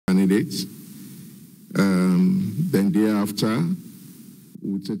candidates. Then thereafter,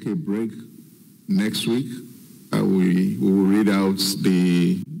 we'll take a break. Next week, we will read out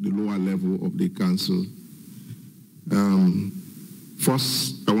the lower level of the council.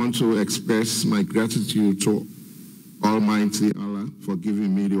 First, I want to express my gratitude to Almighty Allah for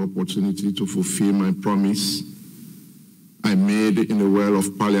giving me the opportunity to fulfill my promise I made in the well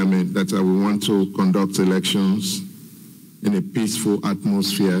of Parliament that I will want to conduct elections in a peaceful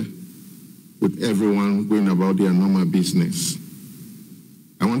atmosphere with everyone going about their normal business.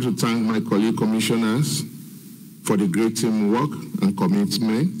 I want to thank my colleague commissioners for the great teamwork and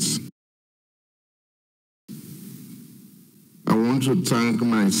commitment. I want to thank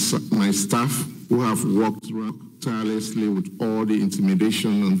my staff who have worked tirelessly with all the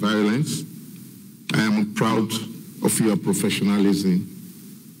intimidation and violence. I am proud of your professionalism.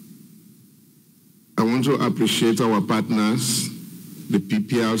 I want to appreciate our partners, the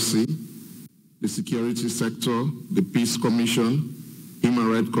PPRC, the security sector, the Peace Commission,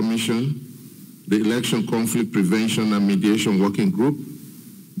 Human Rights Commission, the Election Conflict Prevention and Mediation Working Group,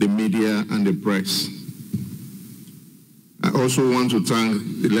 the media, and the press. I also want to thank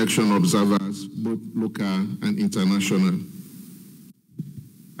election observers, both local and international.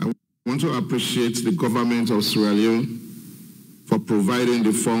 I want to appreciate the government of Sierra Leone for providing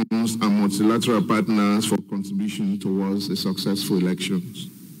the funds and multilateral partners for contribution towards a successful elections.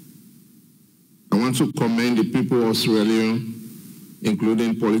 I want to commend the people of Sierra Leone,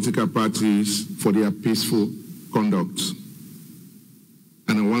 including political parties, for their peaceful conduct.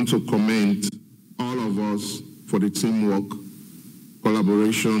 And I want to commend all of us for the teamwork,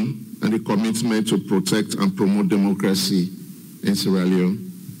 collaboration, and the commitment to protect and promote democracy in Sierra Leone.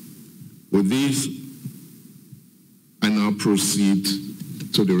 With this, I now proceed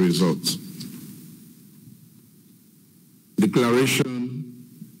to the results. Declaration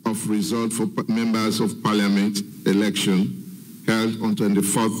of result for members of Parliament election held on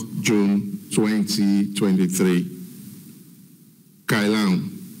 24th June 2023. Kailan.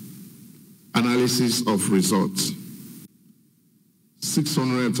 Analysis of results.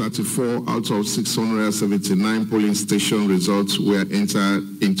 634 out of 679 polling station results were entered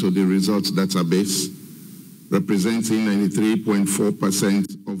into the results database, representing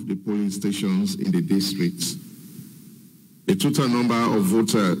 93.4% of the polling stations in the district. The total number of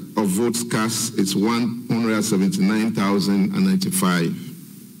votes cast is 179,095.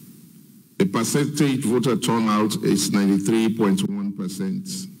 The percentage voter turnout is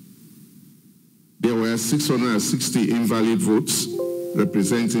 93.1%. There were 660 invalid votes,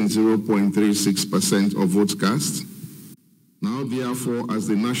 representing 0.36% of votes cast. Now, therefore, as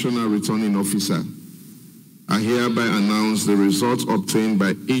the National Returning Officer, I hereby announce the results obtained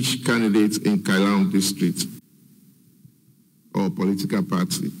by each candidate in Kailan district or political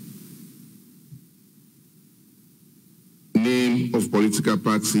party. Name of political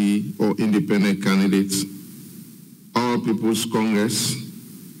party or independent candidate: All People's Congress,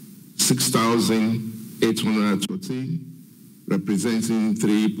 6,813, representing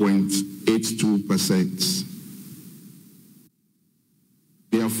 3.82%.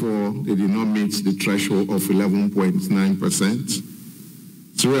 Therefore, they did not meet the threshold of 11.9%.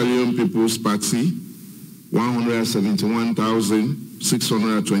 Sierra Leone People's Party,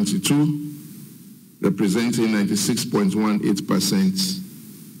 171,622, representing 96.18%.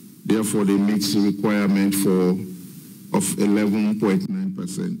 Therefore, they meet the requirement of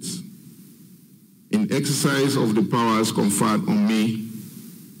 11.9%. In exercise of the powers conferred on me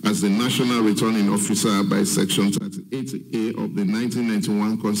as the National Returning Officer by Section 38A of the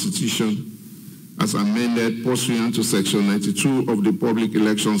 1991 Constitution, as amended pursuant to Section 92 of the Public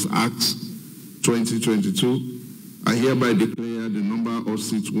Elections Act 2022, I hereby declare the number of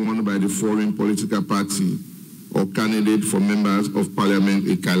seats won by the foreign political party or candidate for members of Parliament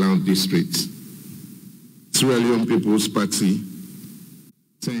in Kailan District. Sierra Leone People's Party,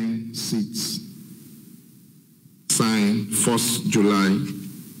 10 seats. Signed 1st July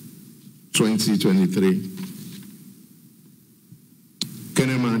 2023.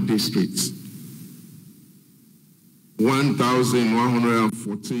 Kenema District,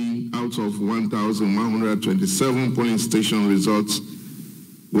 1,114 out of 1,127 polling station results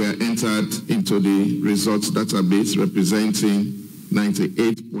were entered into the results database, representing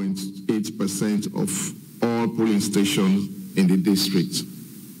 98.8% of all polling stations in the district.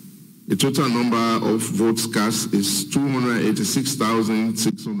 The total number of votes cast is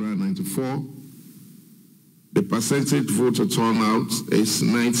 286,694. The percentage voter turnout is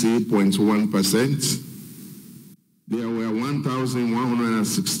 90.1%. There were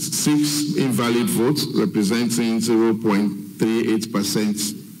 1,166 invalid votes, representing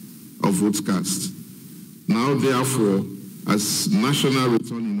 0.38%. of votes cast. Now, therefore, as National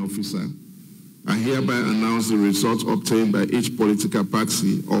Returning Officer, I hereby announce the results obtained by each political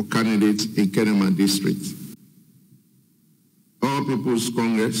party or candidate in Kenema District. All People's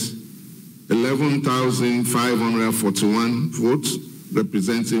Congress, 11,541 votes,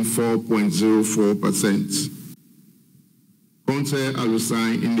 representing 4.04%. Conte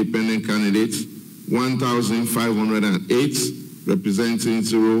Alusai Independent Candidate, 1,508, representing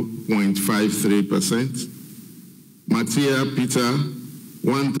 0.53%. Matia Peter,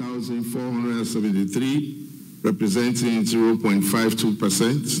 1,473, representing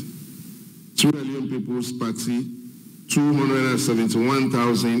 0.52%. Sierra Leone People's Party,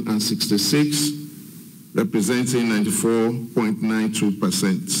 271,066, representing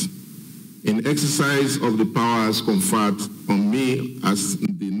 94.92%. In exercise of the powers conferred on me as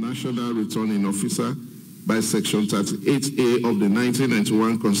the National Returning Officer by Section 38A of the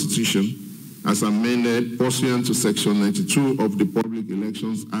 1991 Constitution, as amended pursuant to Section 92 of the Public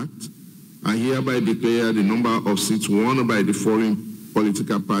Elections Act, I hereby declare the number of seats won by the foreign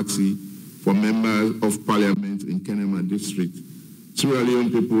political party for members of Parliament in Kenema District. Sierra Leone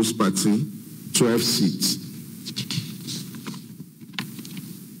People's Party, 12 seats.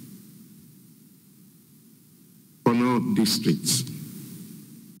 Kono District.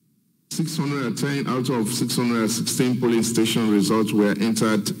 610 out of 616 polling station results were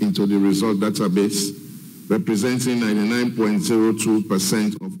entered into the result database, representing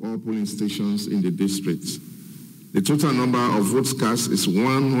 99.02% of all polling stations in the district. The total number of votes cast is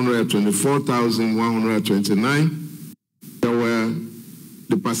 124,129.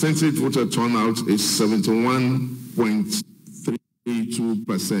 The percentage voter turnout is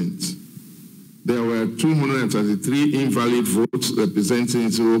 71.32%. There were 233 invalid votes, representing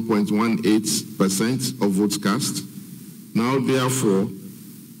 0.18% of votes cast. Now, therefore,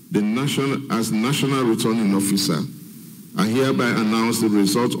 as National Returning Officer, I hereby announce the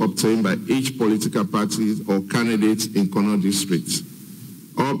results obtained by each political party or candidate in Kono District.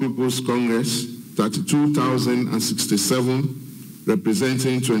 All People's Congress, 32,067,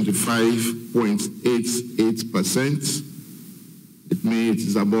 representing 25.88%. It means it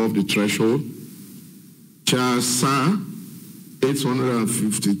is above the threshold. Chasa,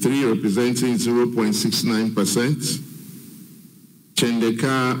 853, representing 0.69%.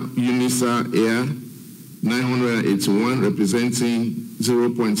 Chendeka Unisa Air, 981, representing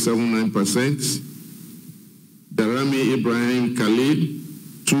 0.79%. Darami Ibrahim Khalid,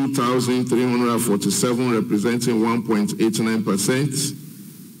 2,347, representing 1.89%.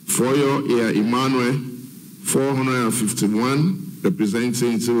 Foyo Air Emmanuel, 451,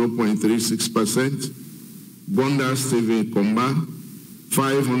 representing 0.36%. Bonda Stephen Komba,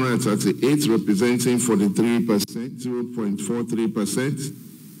 538, representing 43%, 0.43%.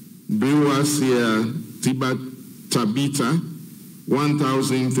 Brewa Sia Tabita,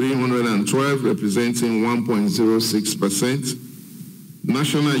 1,312, representing 1.06%.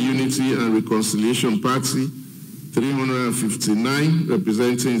 National Unity and Reconciliation Party, 359,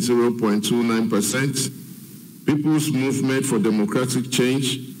 representing 0.29%. People's Movement for Democratic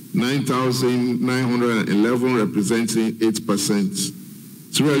Change, 9,911, representing 8%.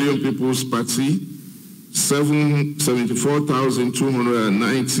 Sierra Leone People's Party,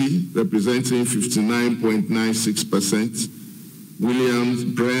 74,290, representing 59.96%. Williams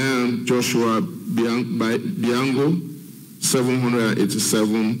Brian Joshua Biango,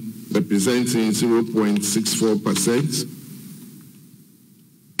 787, representing 0.64%.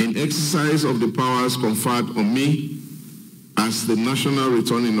 In exercise of the powers conferred on me as the National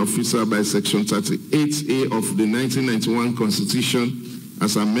Returning Officer by Section 38A of the 1991 Constitution,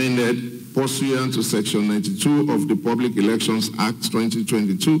 as amended pursuant to Section 92 of the Public Elections Act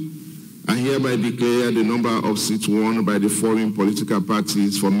 2022, I hereby declare the number of seats won by the foreign political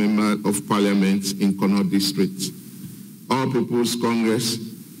parties for members of Parliament in Kono District. All People's Congress,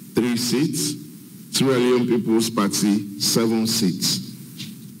 3 seats. Sierra Leone People's Party, 7 seats.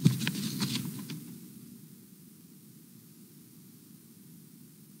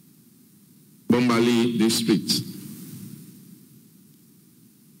 Bombali District.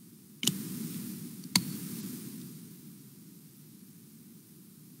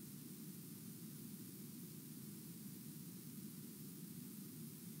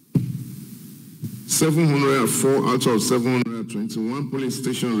 .704 out of 721 polling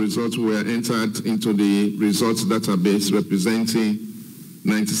station results were entered into the results database, representing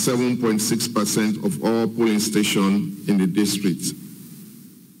 97.6% of all polling stations in the district.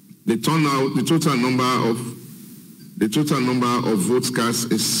 The total number of votes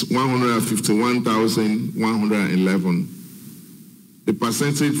cast is 151,111. The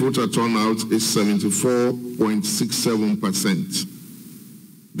percentage voter turnout is 74.67%.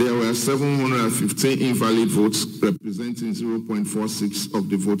 There were 715 invalid votes, representing 0.46% of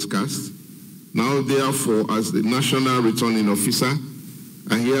the votes cast. Now, therefore, as the National Returning Officer,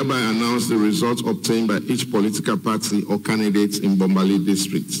 I hereby announce the results obtained by each political party or candidate in Bombali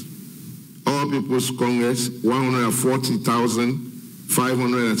District. All People's Congress,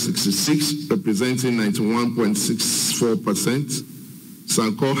 140,566, representing 91.64%.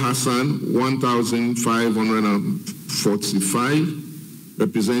 Sanko Hassan, 1,545,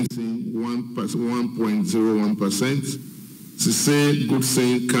 representing 1.01%. Sise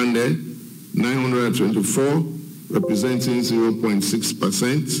Goodson Kande, 924, representing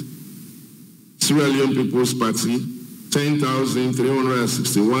 0.6%. Sierra Leone People's Party,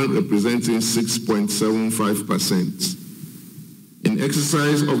 10,361, representing 6.75%. In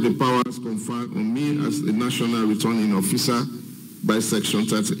exercise of the powers conferred on me as the National Returning Officer by Section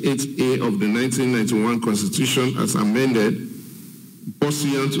 38A of the 1991 Constitution as amended,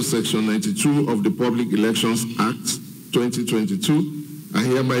 pursuant to Section 92 of the Public Elections Act 2022, I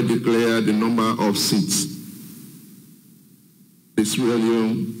hereby declare the number of seats.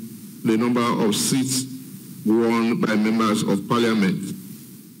 The number of seats won by members of Parliament.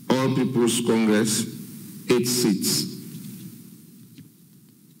 All People's Congress, 8 seats.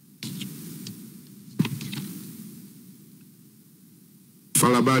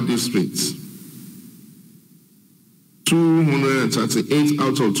 Falabar District, 238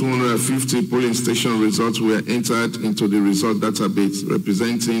 out of 250 polling station results were entered into the result database,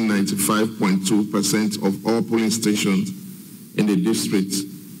 representing 95.2% of all polling stations in the district.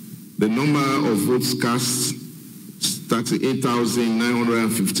 The number of votes cast,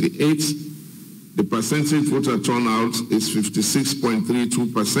 38,958. The percentage voter turnout is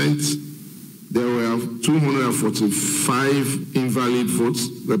 56.32%. There were 245 invalid votes,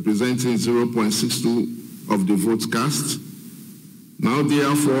 representing 0.62% of the votes cast. Now,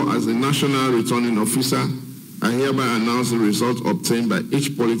 therefore, as the National Returning Officer, I hereby announce the results obtained by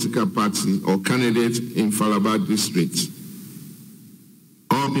each political party or candidate in Falabar District.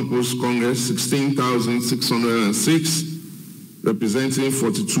 All People's Congress, 16,606, representing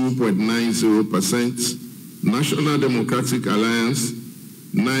 42.90%. National Democratic Alliance,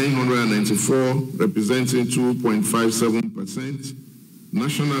 994, representing 2.57%.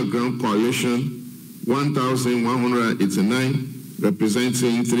 National Ground Coalition, 1,189,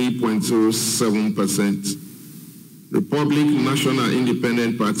 representing 3.07%. Republic National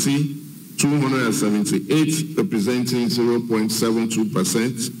Independent Party, 278, representing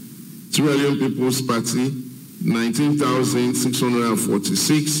 0.72%. Sierra Leone People's Party,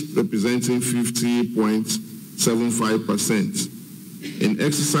 19,646, representing 50.75%. In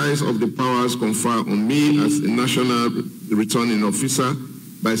exercise of the powers conferred on me as the National Returning Officer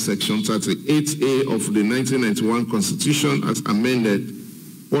by Section 38A of the 1991 Constitution as amended,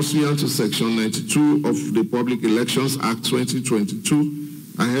 pursuant to Section 92 of the Public Elections Act 2022,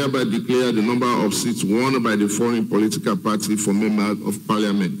 I hereby declare the number of seats won by the foreign political party for members of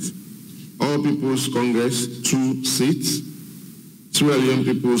Parliament. All People's Congress, 2 seats. Sierra Leone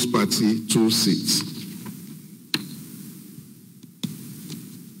People's Party, 2 seats.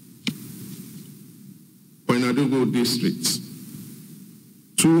 Koinadugu District,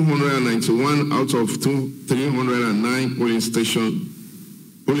 291 out of 309 polling station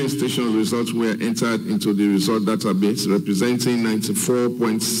results were entered into the result database, representing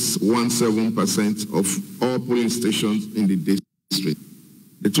 94.17% of all polling stations in the district.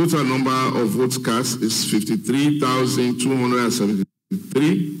 The total number of votes cast is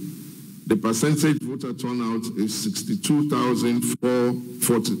 53,273. The percentage voter turnout is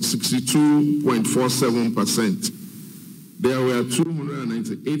 62.47%. There were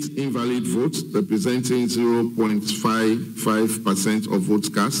 298 invalid votes, representing 0.55% of votes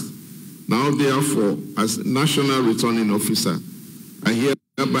cast. Now, therefore, as National Returning Officer, I hereby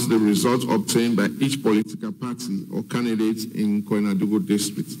announce the results obtained by each political party or candidate in Koinadugu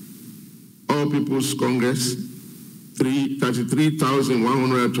District. All People's Congress,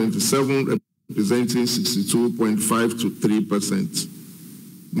 33,127, representing 62.53%.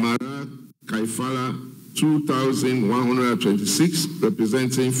 Mara Kaifala, 2,126,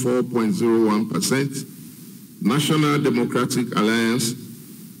 representing 4.01%. National Democratic Alliance,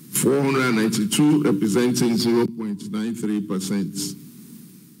 492, representing 0.93%.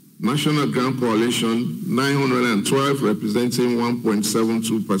 National Ground Coalition, 912, representing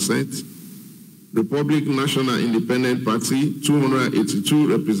 1.72%. Republic National Independent Party, 282,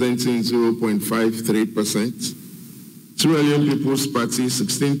 representing 0.53%. Sierra Leone People's Party,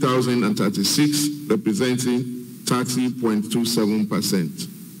 16,036, representing 30.27%.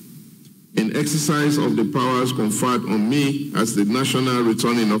 In exercise of the powers conferred on me as the National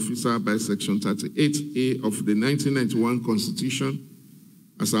Returning Officer by Section 38A of the 1991 Constitution,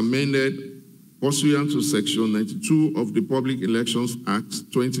 as amended pursuant to Section 92 of the Public Elections Act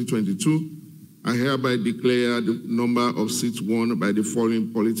 2022, I hereby declare the number of seats won by the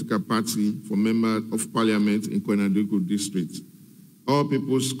following political party for Member of Parliament in Kwenadugu District. All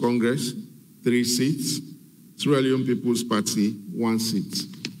People's Congress, 3 seats. Sierra Leone People's Party, 1 seat.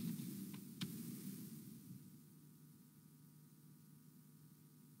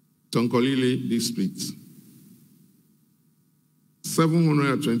 Tonkolili District.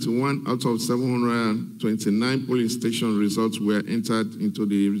 721 out of 729 polling station results were entered into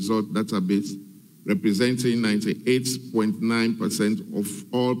the result database, representing 98.9% of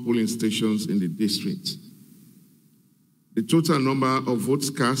all polling stations in the district. The total number of votes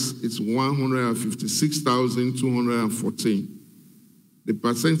cast is 156,214. The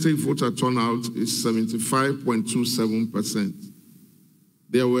percentage voter turnout is 75.27%.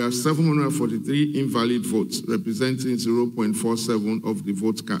 There were 743 invalid votes, representing 0.47% of the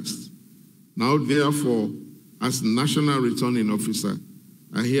vote cast. Now, therefore, as National Returning Officer,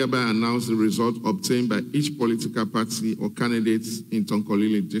 I hereby announce the result obtained by each political party or candidate in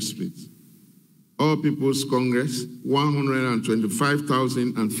Tonkolili District. All People's Congress,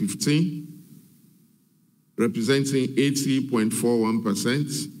 125,015, representing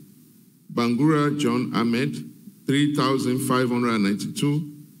 80.41%. Bangura John Ahmed,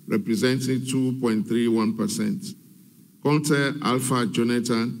 3,592, representing 2.31%. Conte Alpha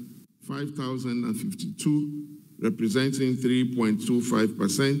Jonathan, 5,052, representing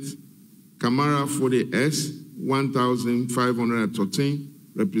 3.25%. Kamara Fode S, 1,513,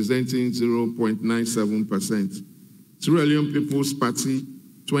 representing 0.97%. Sierra Leone People's Party,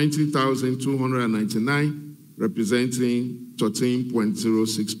 20,299, representing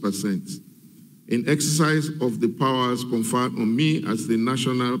 13.06%. In exercise of the powers conferred on me as the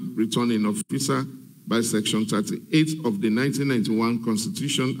National Returning Officer by Section 38 of the 1991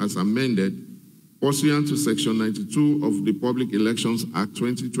 Constitution as amended, pursuant to Section 92 of the Public Elections Act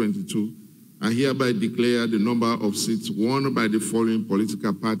 2022, I hereby declare the number of seats won by the following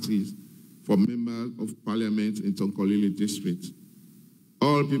political parties for Member of Parliament in Tonkolili District.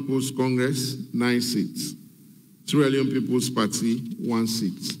 All People's Congress, 9 seats. Sierra Leone People's Party, 1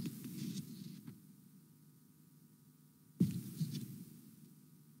 seat.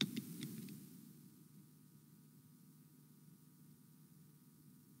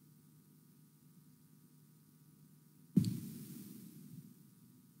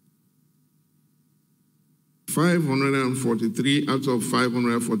 .543 out of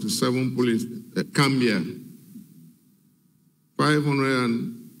 547 police, Cambia.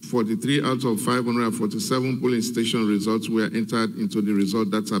 543 out of 547 polling station results were entered into the result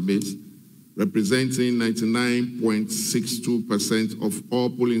database, representing 99.62% of all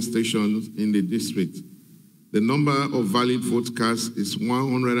polling stations in the district. The number of valid votes cast is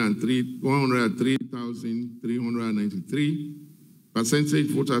 103,393.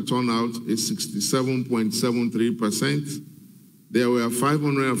 Percentage voter turnout is 67.73%. There were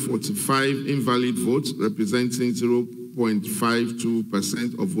 545 invalid votes, representing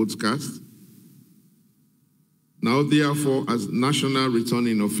 0.52% of votes cast. Now, therefore, as National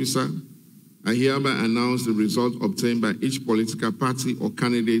Returning Officer, I hereby announce the result obtained by each political party or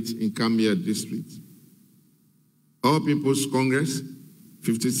candidate in Kambia District. All People's Congress,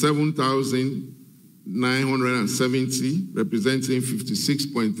 57,970, representing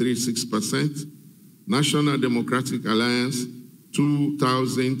 56.36%. National Democratic Alliance,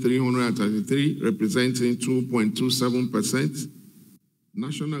 2,333, representing 2.27%.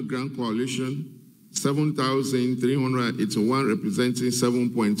 National Grand Coalition, 7,381, representing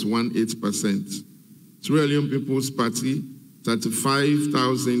 7.18%. Sierra Leone People's Party,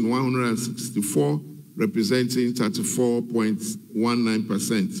 35,164, representing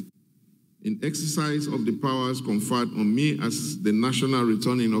 34.19%. In exercise of the powers conferred on me as the National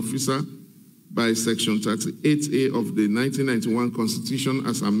Returning Officer by Section 38A of the 1991 Constitution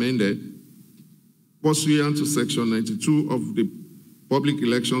as amended, pursuant to Section 92 of the Public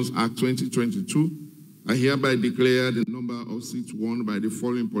Elections Act 2022, I hereby declare the number of seats won by the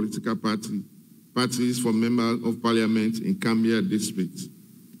following political parties for Member of Parliament in Kambia District.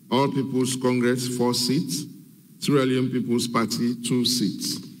 All People's Congress, 4 seats. Sierra Leone People's Party, 2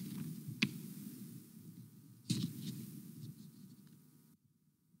 seats.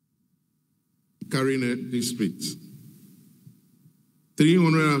 Karine District.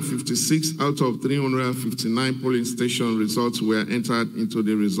 356 out of 359 polling station results were entered into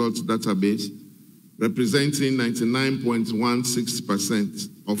the results database, representing 99.16%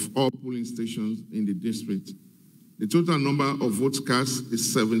 of all polling stations in the district. The total number of votes cast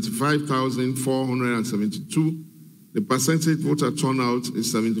is 75,472. The percentage voter turnout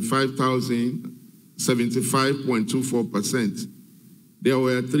is 75.24%. There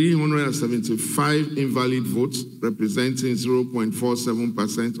were 375 invalid votes, representing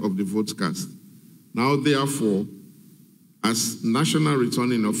 0.47% of the votes cast. Now, therefore, as National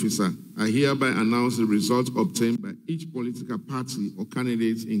Returning Officer, I hereby announce the results obtained by each political party or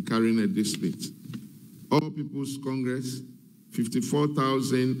candidate in Karine District. All People's Congress,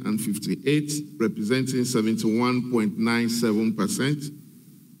 54,058, representing 71.97%.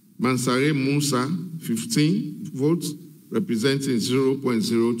 Mansare Musa, 15 votes, representing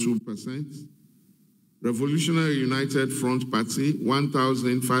 0.02%. Revolutionary United Front Party,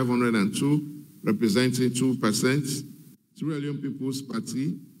 1,502, representing 2%. Sierra Leone People's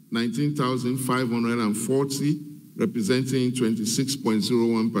Party, 19,540, representing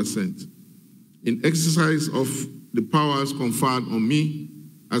 26.01%. In exercise of the powers conferred on me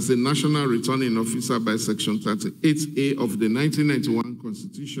as the National Returning Officer by Section 38A of the 1991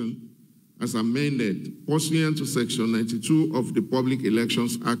 Constitution, as amended pursuant to Section 92 of the Public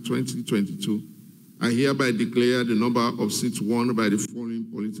Elections Act 2022, I hereby declare the number of seats won by the following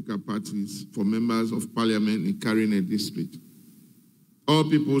political parties for members of Parliament in Karine District. All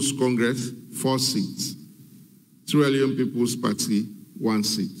People's Congress, 4 seats. Sierra Leone People's Party, 1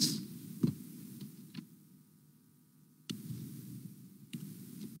 seat.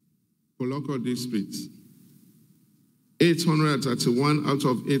 Local districts. 831 out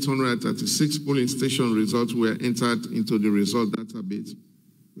of 836 polling station results were entered into the result database,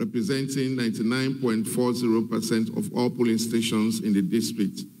 representing 99.40% of all polling stations in the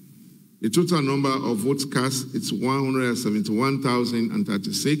district. The total number of votes cast is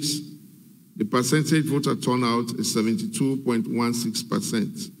 171,036. The percentage voter turnout is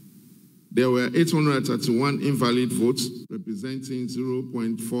 72.16%. There were 831 invalid votes, representing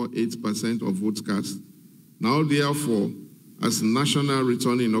 0.48% of votes cast. Now, therefore, as National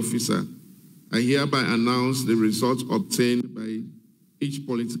Returning Officer, I hereby announce the results obtained by each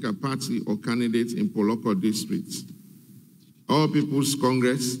political party or candidate in local districts. All People's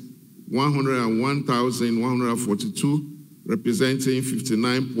Congress, 101,142, representing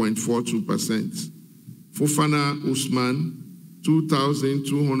 59.42%. Fofana Usman,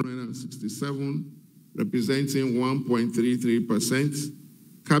 2,267, representing 1.33%.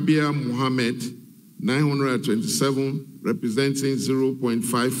 Kabia Mohammed, 927, representing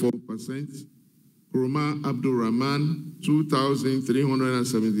 0.54%. Kuruma Abdul Rahman,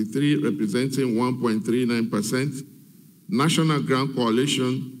 2,373, representing 1.39%. National Grand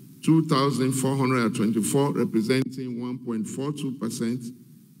Coalition, 2,424, representing 1.42%.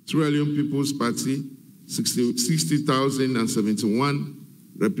 Sierra Leone People's Party, 60,071,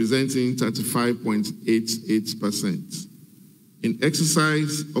 representing 35.88%. In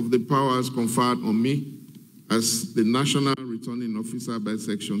exercise of the powers conferred on me as the National Returning Officer by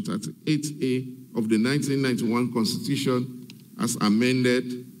Section 38A of the 1991 Constitution, as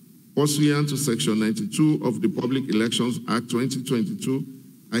amended, pursuant to Section 92 of the Public Elections Act 2022,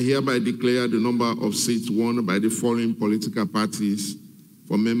 I hereby declare the number of seats won by the following political parties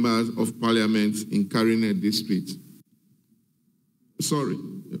for members of Parliament in Karine District. Sorry.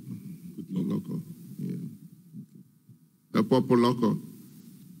 Local. Yeah. A Popo Local.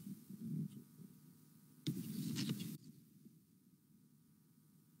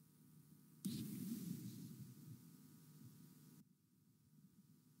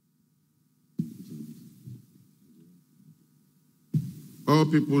 All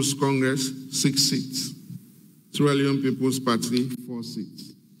People's Congress, 6 seats. Sierra Leone People's Party, 4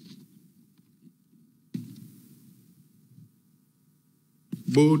 seats.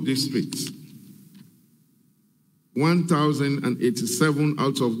 Both districts. 1,087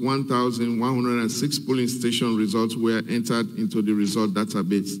 out of 1,106 polling station results were entered into the result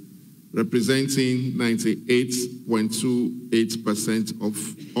database, representing 98.28% of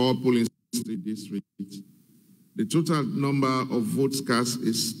all polling districts. The total number of votes cast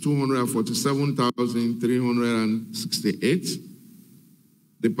is 247,368.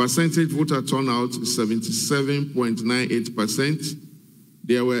 The percentage voter turnout is 77.98%.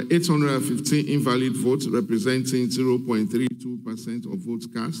 There were 815 invalid votes, representing 0.32% of votes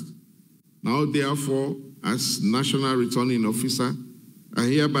cast. Now, therefore, as National Returning Officer, I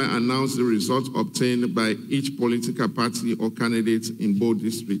hereby announce the results obtained by each political party or candidate in both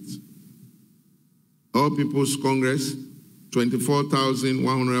districts. All People's Congress,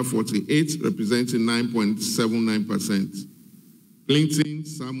 24,148, representing 9.79%. Clinton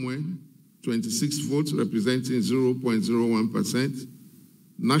Samuel, 26 votes, representing 0.01%.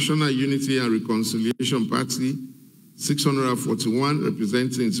 National Unity and Reconciliation Party, 641,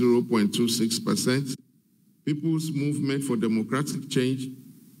 representing 0.26%. People's Movement for Democratic Change,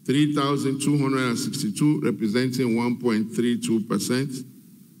 3,262, representing 1.32%.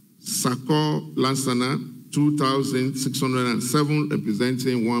 Sakor Lansana, 2,607,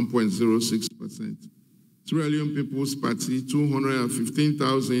 representing 1.06%. Sierra Leone People's Party,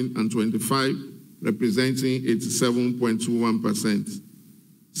 215,025, representing 87.21%.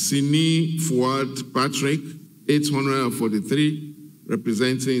 Sini Fuad Patrick, 843,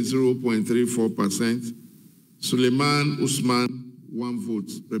 representing 0.34%. Suleiman Usman, 1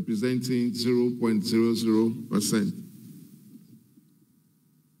 vote, representing 0.00%.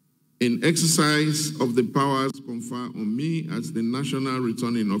 In exercise of the powers conferred on me as the National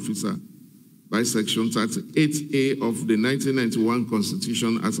Returning Officer by Section 38A of the 1991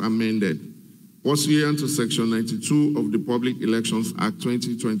 Constitution as amended, pursuant to Section 92 of the Public Elections Act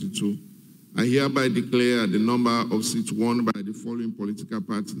 2022, I hereby declare the number of seats won by the following political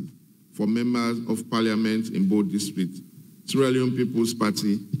parties for members of parliament in both districts. Sierra Leone People's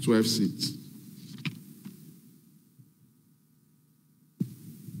Party, 12 seats.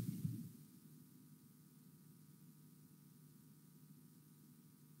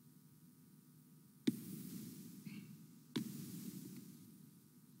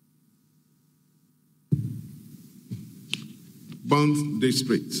 Bond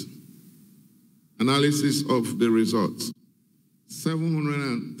District. Analysis of the results.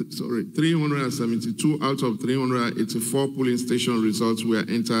 372 out of 384 polling station results were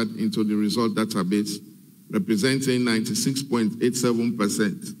entered into the result database, representing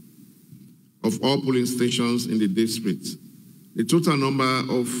 96.87% of all polling stations in the district. The total number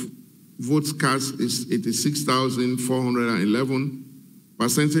of votes cast is 86,411.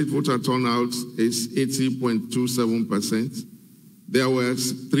 Percentage voter turnout is 80.27%. There were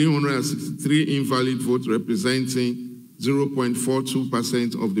 363 invalid votes, representing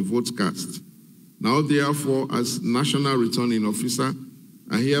 0.42% of the votes cast. Now, therefore, as National Returning Officer,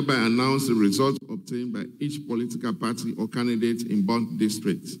 I hereby announce the results obtained by each political party or candidate in Bond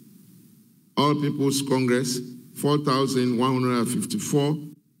District. All People's Congress, 4,154,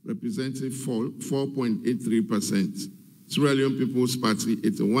 representing 4.83%. Sierra Leone People's Party,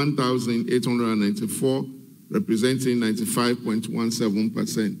 81,894, representing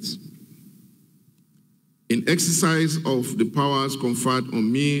 95.17%. In exercise of the powers conferred on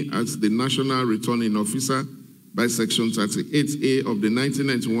me as the National Returning Officer by Section 38A of the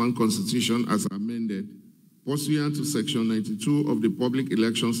 1991 Constitution as amended, pursuant to Section 92 of the Public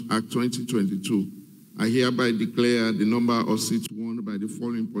Elections Act 2022, I hereby declare the number of seats won by the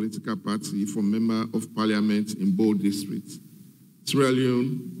following political party for member of parliament in both districts. Sierra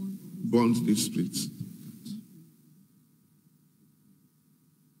Leone, Bond District.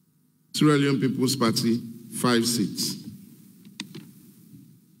 Sierra Leone People's Party, 5 seats.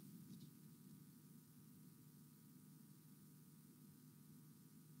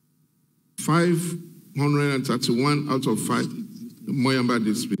 (531 out of 5, Moyamba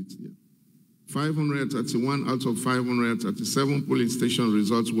District. 531 out of 537 polling station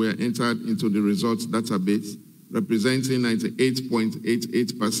results were entered into the results database, representing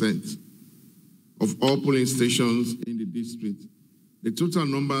 98.88% of all polling stations in the district. The total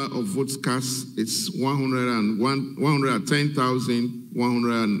number of votes cast is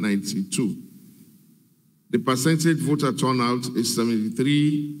 110,192. The percentage voter turnout is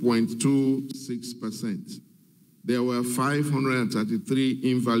 73.26%. There were 533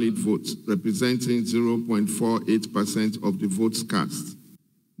 invalid votes, representing 0.48% of the votes cast.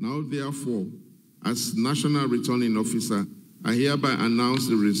 Now, therefore, as National Returning Officer, I hereby announce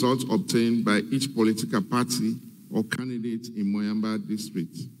the results obtained by each political party or candidate in Moyamba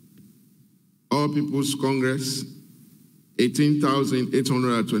District. All People's Congress,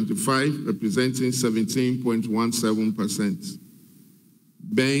 18,825, representing 17.17%.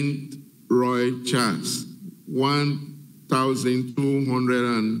 Bend Roy Charles,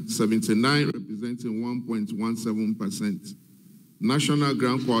 1,279, representing 1.17%. National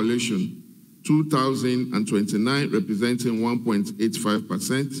Grand Coalition, 2,029, representing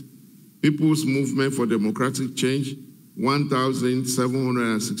 1.85%. People's Movement for Democratic Change,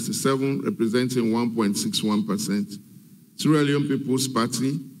 1,767, representing 1.61%. Sierra Leone People's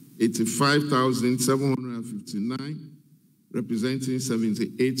Party, 85,759, representing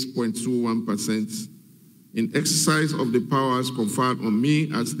 78.21%. In exercise of the powers conferred on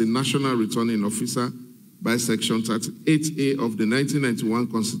me as the National Returning Officer by Section 38A of the 1991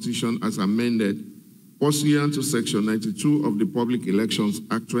 Constitution as amended, Pursuant to Section 92 of the Public Elections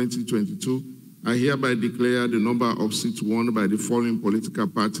Act 2022, I hereby declare the number of seats won by the following political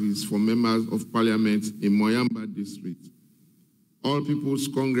parties for members of parliament in Moyamba District. All People's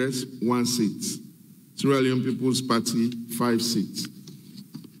Congress, 1 seat. Sierra Leone People's Party, 5 seats.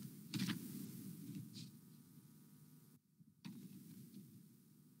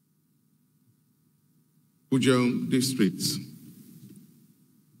 Pujehun District.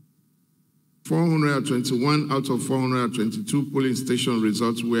 421 out of 422 polling station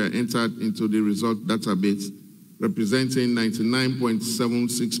results were entered into the result database, representing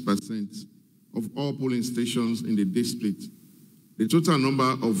 99.76% of all polling stations in the district. The total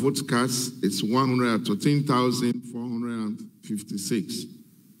number of votes cast is 113,456.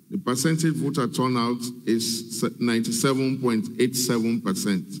 The percentage voter turnout is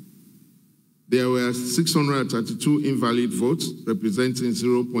 97.87%. There were 632 invalid votes, representing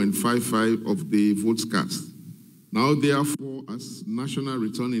 0.55% of the votes cast. Now, therefore, as National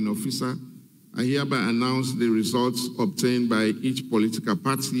Returning Officer, I hereby announce the results obtained by each political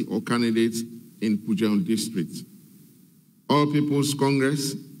party or candidate in Pujehun District. All People's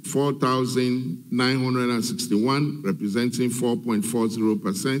Congress, 4,961, representing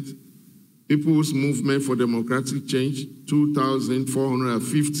 4.40%. People's Movement for Democratic Change,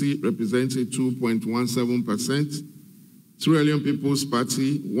 2,450, representing 2.17%. Sierra Leone People's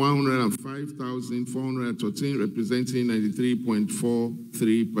Party, 105,413, representing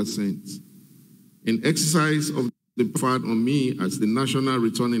 93.43%. In exercise of the power on me as the National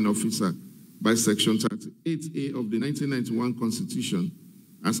Returning Officer by Section 38A of the 1991 Constitution,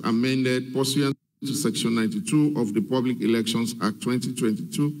 as amended pursuant to Section 92 of the Public Elections Act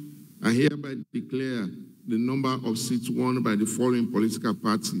 2022, I hereby declare the number of seats won by the following political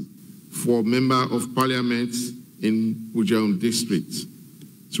party for Member of Parliament in Pujehun District.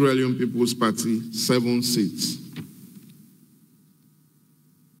 Sierra Leone People's Party, 7 seats.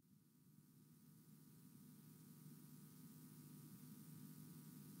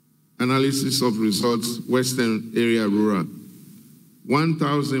 Analysis of results, Western Area Rural.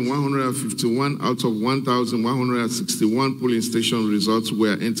 1,151 out of 1,161 polling station results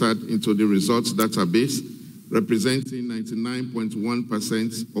were entered into the results database, representing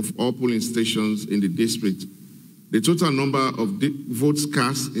 99.1% of all polling stations in the district. The total number of votes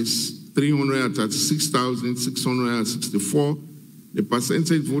cast is 336,664. The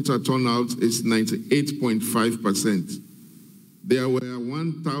percentage voter turnout is 98.5%. There were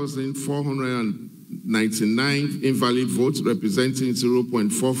 1,499 invalid votes, representing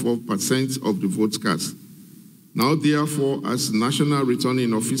 0.44% of the votes cast. Now, therefore, as National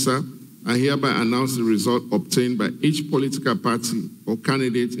Returning Officer, I hereby announce the result obtained by each political party or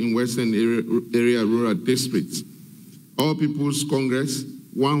candidate in Western Area Rural Districts. All People's Congress,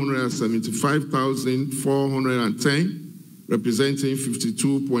 175,410, representing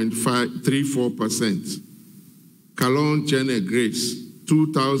 52.34%. Kalon Jene Grace,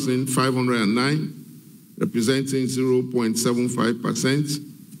 2,509, representing 0.75%.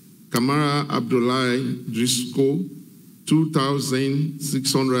 Kamara Abdullahi Drisco,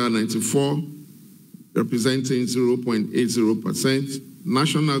 2,694, representing 0.80%.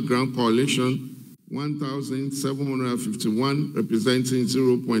 National Ground Coalition, 1,751, representing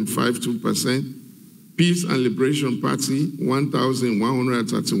 0.52%. Peace and Liberation Party,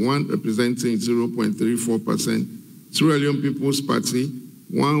 1,131, representing 0.34%. Sierra Leone People's Party,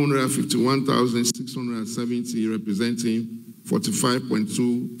 151,670, representing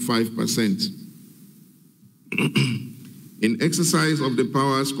 45.25%. In exercise of the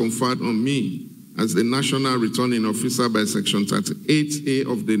powers conferred on me as the National Returning Officer by Section 38A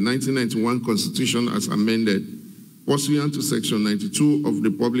of the 1991 Constitution as amended, pursuant to Section 92 of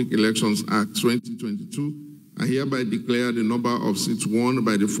the Public Elections Act 2022, I hereby declare the number of seats won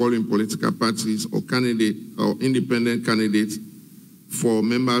by the following political parties or candidate or independent candidates for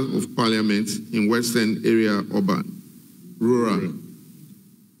members of parliament in Western Area Rural.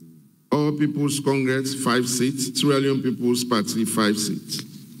 All People's Congress, 5 seats. Sierra Leone People's Party, 5 seats.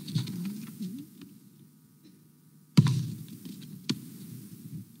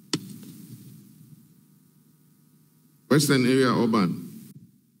 Western Area Urban.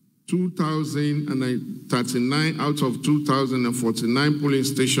 2,039 out of 2,049 polling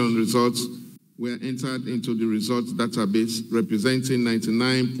station results were entered into the results database, representing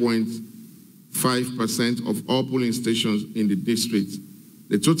 99.5% of all polling stations in the district.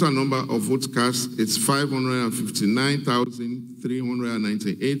 The total number of votes cast is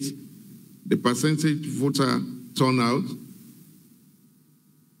 559,398. The percentage voter turnout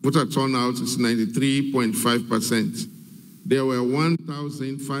is 93.5%. There were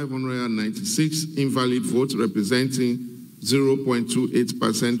 1,596 invalid votes, representing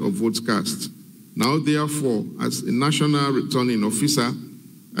 0.28% of votes cast. Now, therefore, as a national returning officer,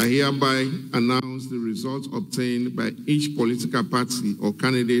 I hereby announce the results obtained by each political party or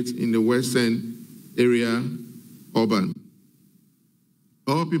candidate in the Western Area Urban.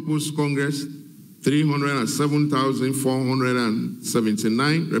 All People's Congress,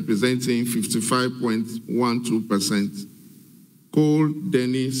 307,479, representing 55.12%. Cole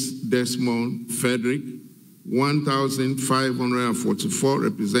Dennis Desmond Frederick, 1,544,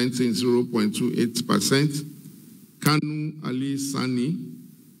 representing 0.28%. Kanu Ali Sani,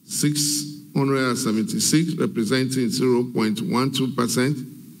 676, representing 0.12%.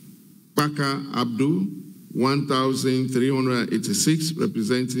 Paka Abdul, 1,386,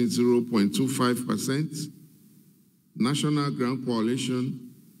 representing 0.25%. National Grand Coalition,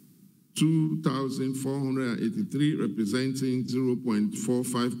 2,483, representing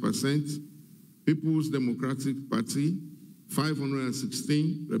 0.45%. People's Democratic Party,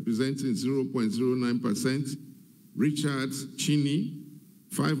 516, representing 0.09%. Richard Cheney,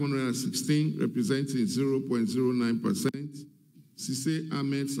 516, representing 0.09%. Sise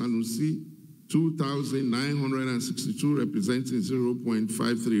Ahmed Sanusi, 2,962, representing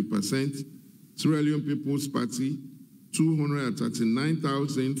 0.53%. Sierra Leone People's Party,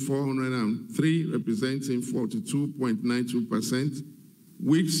 239,403, representing 42.92%.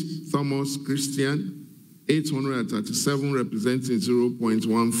 Wicks Thomas Christian, 837, representing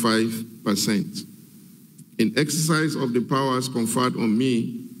 0.15%. In exercise of the powers conferred on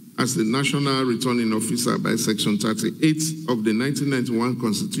me as the National Returning Officer by Section 38 of the 1991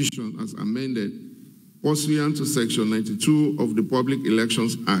 Constitution as amended, pursuant to Section 92 of the Public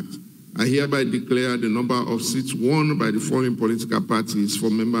Elections Act, I hereby declare the number of seats won by the following political parties for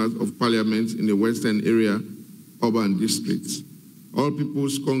members of Parliament in the Western Area Urban Districts. All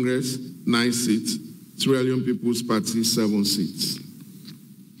People's Congress, 9 seats. Sierra Leone People's Party, 7 seats.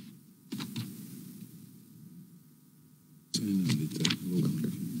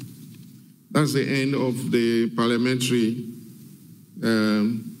 That's the end of the parliamentary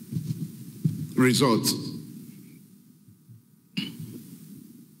results.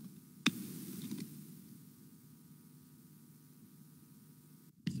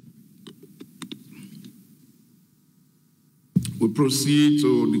 We proceed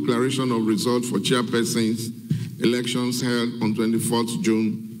to declaration of results for chairpersons elections held on 24th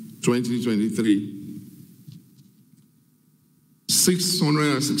June 2023.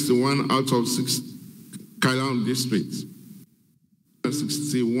 661 out of 6 Kailan districts,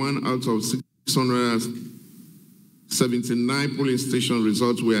 61 out of 679 polling station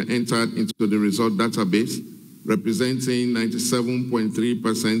results were entered into the result database, representing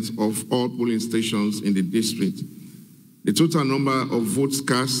 97.3% of all polling stations in the district. The total number of votes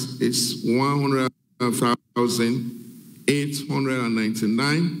cast is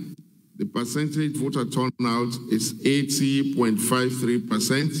 100,899. The percentage voter turnout is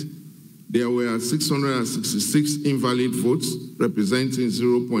 80.53%. There were 666 invalid votes, representing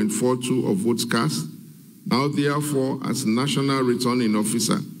 0.42% of votes cast. Now, therefore, as National Returning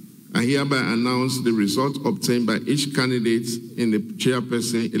Officer, I hereby announce the result obtained by each candidate in the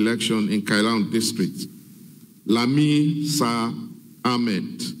chairperson election in Kailan District. Lami Sa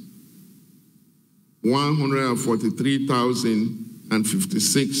Ahmed,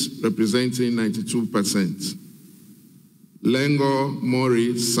 143,056, representing 92%. Lengo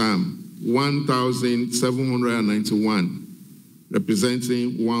Mori Sam, 1,791,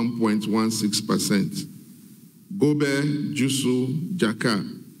 representing 1.16%. Gobe Jusu Jaka,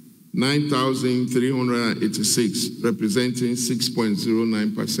 9,386, representing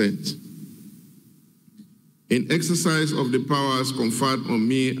 6.09%. In exercise of the powers conferred on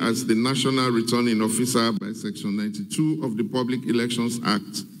me as the National Returning Officer by Section 92 of the Public Elections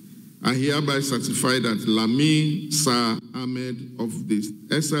Act, I hereby certify that Lami Sa Ahmed of the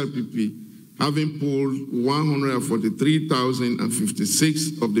SLPP, having polled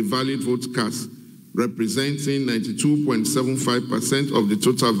 143,056 of the valid votes cast, representing 92.75% of the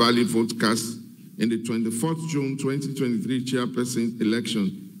total valid vote cast in the 24th June 2023 chairperson election,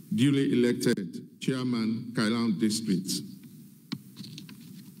 duly elected Chairman, Kailan District.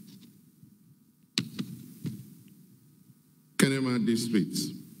 Kenema District.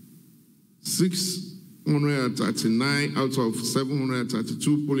 639 out of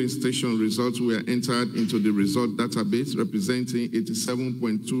 732 polling station results were entered into the result database, representing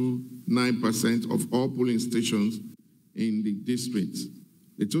 87.29% of all polling stations in the district.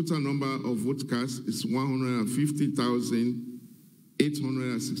 The total number of votes cast is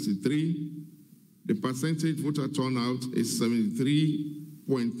 150,863. The percentage voter turnout is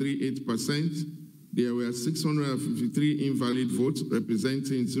 73.38%. There were 653 invalid votes,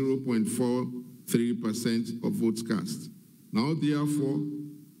 representing 0.43% of votes cast. Now, therefore,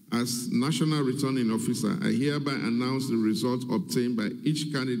 as National Returning Officer, I hereby announce the results obtained by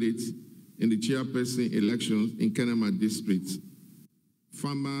each candidate in the chairperson elections in Kenema District.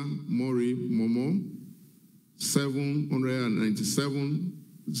 Farmer Mori Momo, 797,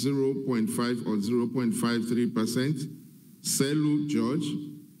 0.5 or 0.53%. Selu George,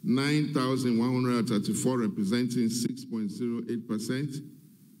 9,134, representing 6.08%.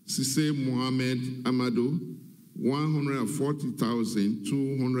 Sise Mohammed Amado,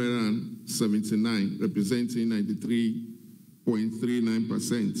 140,279, representing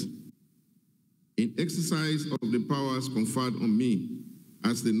 93.39%. In exercise of the powers conferred on me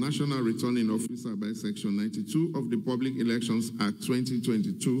as the National Returning Officer by Section 92 of the Public Elections Act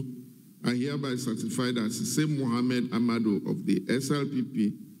 2022, I hereby certify that Sise Mohammed Amado of the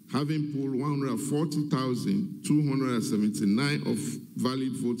SLPP, having pooled 140,279 of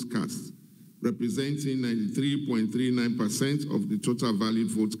valid votes cast, representing 93.39% of the total valid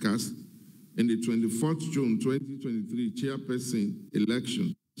votes cast in the 24th June 2023 chairperson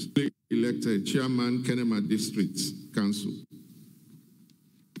election, elected Chairman Kenema District Council.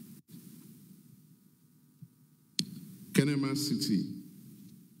 Kenema City,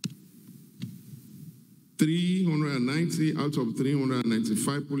 390 out of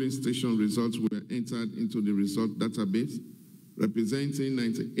 395 polling station results were entered into the result database, representing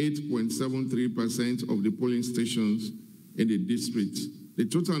 98.73% of the polling stations in the district. The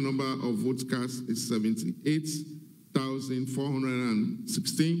total number of votes cast is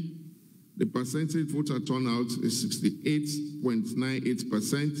 78,416. The percentage voter turnout is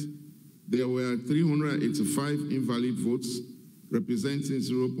 68.98%. There were 385 invalid votes, representing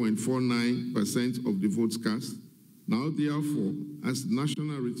 0.49% of the votes cast. Now, therefore, as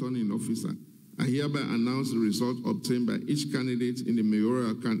National Returning Officer, I hereby announce the result obtained by each candidate in the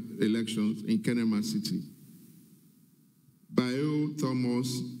mayoral elections in Kenema City. Bio Thomas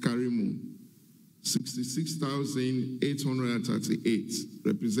Karimu, 66,838,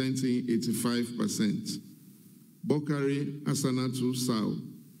 representing 85%. Bokari Asanatu Sao,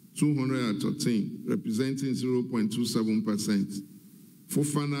 213, representing 0.27%.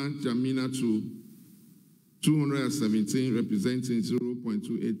 Fofana Jaminatu, 217, representing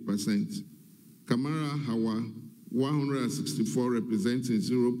 0.28%. Kamara Hawa, 164, representing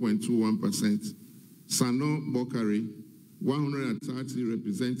 0.21%. Sano Bokari, 130,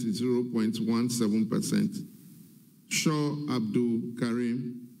 representing 0.17%. Shaw Abdul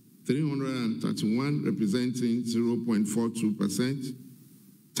Karim, 331, representing 0.42%.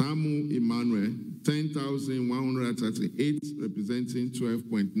 Tamu Emmanuel, 10,138, representing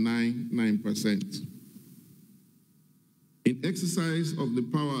 12.99%. In exercise of the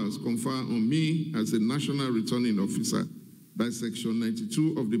powers conferred on me as a National Returning Officer by Section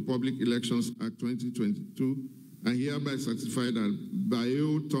 92 of the Public Elections Act 2022, I hereby certify that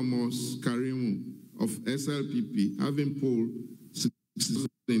Bio Thomas Karimu of SLPP, having polled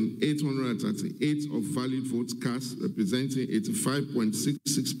 6,838 of valid votes cast, representing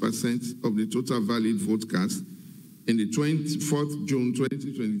 85.66% of the total valid votes cast in the 24th June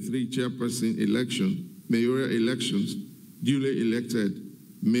 2023 chairperson election, mayoral elections, duly elected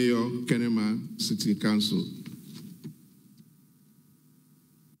Mayor Kenema City Council.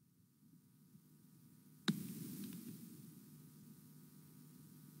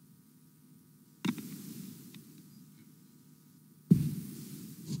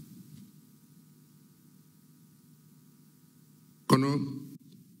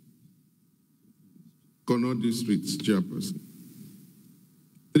 Kono District Chairperson.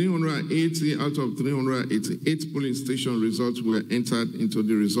 380 out of 388 polling station results were entered into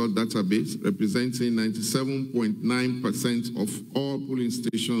the result database, representing 97.9% of all polling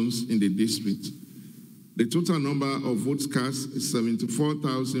stations in the district. The total number of votes cast is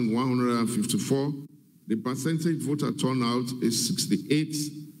 74,154. The percentage voter turnout is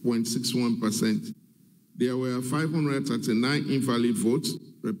 68.61%. There were 539 invalid votes,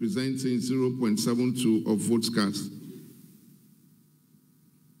 representing 0.72% of votes cast.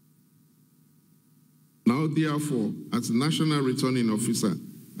 Now, therefore, as National Returning Officer,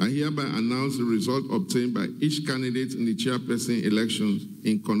 I hereby announce the result obtained by each candidate in the chairperson elections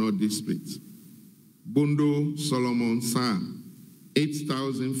in Kono District. Bondo Solomon Sa,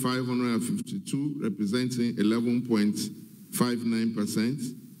 8,552, representing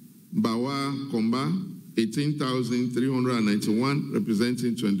 11.59%. Bawa Komba, 18,391,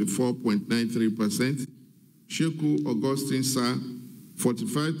 representing 24.93%. Sheku Augustine Sa,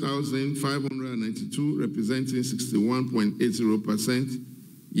 45,592, representing 61.80%.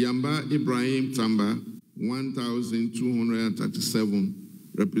 Yamba Ibrahim Tamba, 1,237,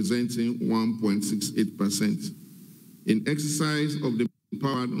 representing 1.68%. In exercise of the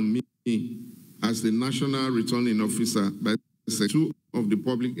power on me as the National Returning Officer by Section 2 of the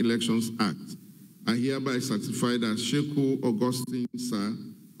Public Elections Act, I hereby certify that Sheku Augustine Sir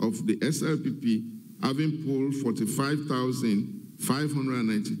of the SLPP, having polled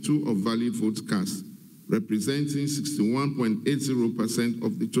 45,592 of valid votes cast, representing 61.80%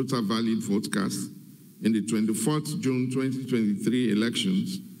 of the total valid votes cast in the 24th June 2023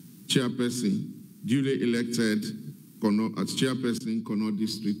 elections, chairperson, duly elected as chairperson, Kono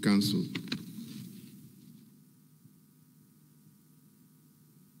District Council.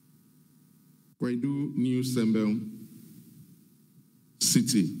 Kwaidu New Sembel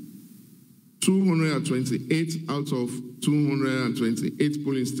City. 228 out of 228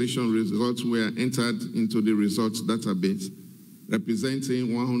 polling station results were entered into the results database, representing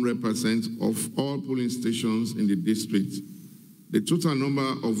 100% of all polling stations in the district. The total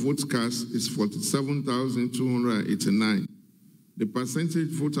number of votes cast is 47,289. The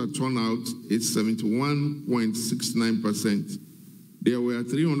percentage voter turnout is 71.69%. There were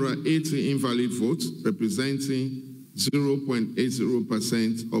 380 invalid votes, representing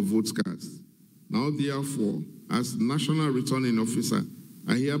 0.80% of votes cast. Now, therefore, as National Returning Officer,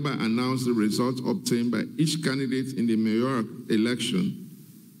 I hereby announce the results obtained by each candidate in the mayoral election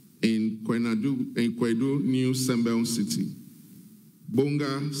in Kwaidu New Sembel City.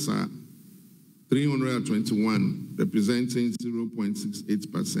 Bonga Sa, 321, representing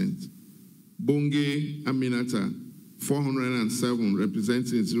 0.68%. Bonge Aminata, 407,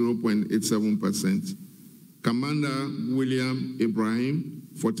 representing 0.87%. Commander William Ibrahim,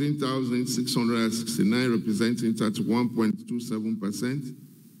 14,669, representing 31.27%.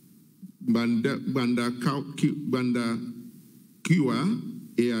 Banda Kiwa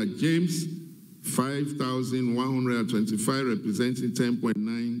A.R. James, 5,125, representing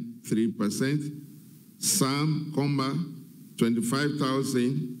 10.93%. Sam Komba,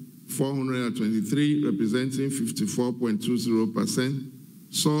 25,423, representing 54.20%.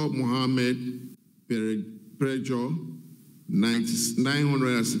 Saul Mohammed Prejo,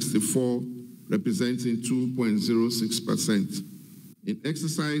 964, representing 2.06%. In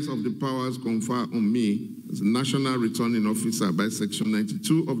exercise of the powers conferred on me as a National Returning Officer by Section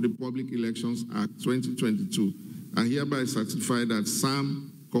 92 of the Public Elections Act 2022, I hereby certify that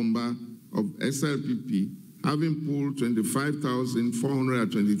Sam Komba of SLPP, having polled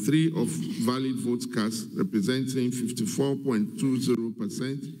 25,423 of valid votes cast, representing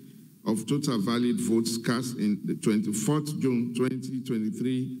 54.20% of total valid votes cast in the 24th June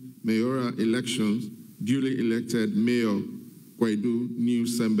 2023 mayoral elections, duly elected Mayor Kwaidu New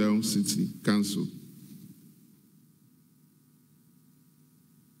Sembel City Council.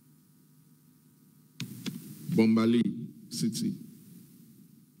 Bombali City.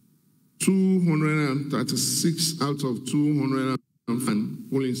 236 out of 201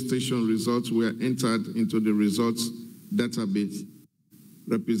 polling station results were entered into the results database,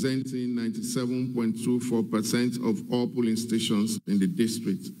 representing 97.24% of all polling stations in the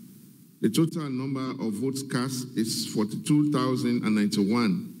district. The total number of votes cast is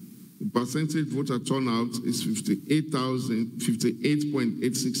 42,091. The percentage voter turnout is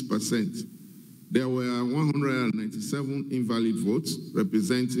 58.86%. There were 197 invalid votes,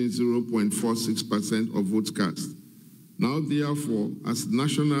 representing 0.46% of votes cast. Now, therefore, as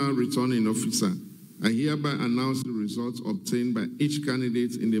National Returning Officer, I hereby announce the results obtained by each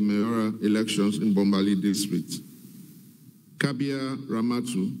candidate in the mayoral elections in Bombali District. Kabia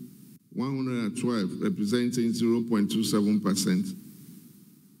Ramatu, 112, representing 0.27%.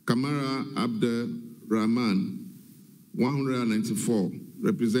 Kamara Abdel Rahman, 194,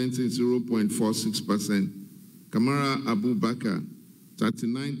 representing 0.46%. Kamara Abu Bakr,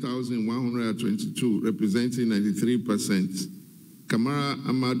 39,122, representing 93%. Kamara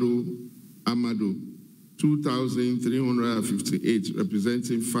Amadu, 2,358,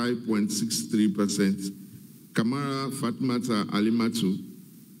 representing 5.63%. Kamara Fatmata Alimatu,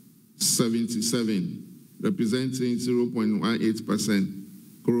 77, representing 0.18%.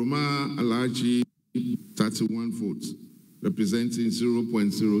 Kuruma Alaji, 31 votes, representing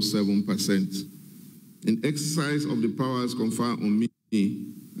 0.07%. In exercise of the powers conferred on me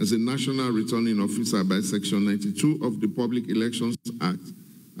as a National Returning Officer by Section 92 of the Public Elections Act,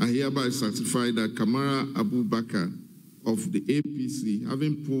 I hereby certify that Kamara Abu Bakr of the APC,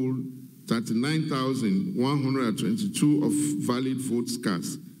 having polled 39,122 of valid votes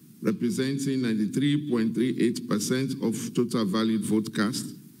cast, representing 93.38% of total valid vote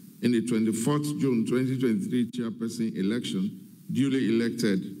cast in the 24th June 2023 chairperson election, duly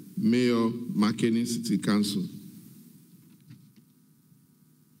elected Mayor Makeni City Council.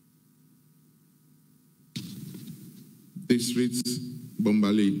 District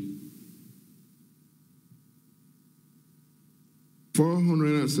Bombali.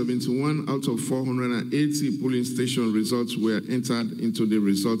 471 out of 480 polling station results were entered into the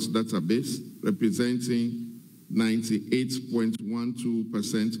results database, representing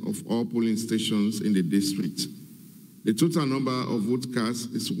 98.12% of all polling stations in the district. The total number of vote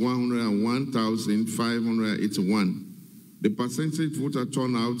cast is 101,581. The percentage voter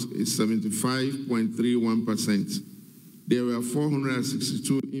turnout is 75.31%. There were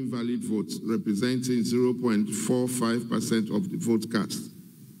 462 invalid votes, representing 0.45% of the vote cast.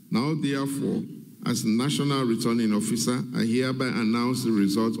 Now, therefore, as National Returning Officer, I hereby announce the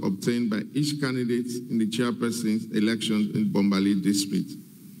results obtained by each candidate in the chairperson's election in Bombali District.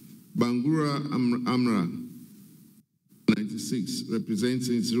 Bangura Amra, 96,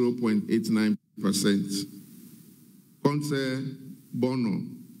 representing 0.89%. Conte Bono,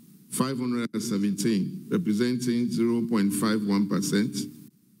 517, representing 0.51%.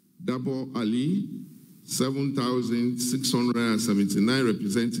 Dabo Ali, 7,679,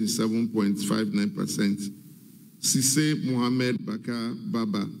 representing 7.59%. Sise Mohammed Bakar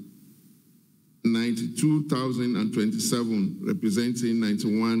Baba, 92,027, representing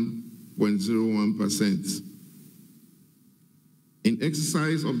 91.01%. In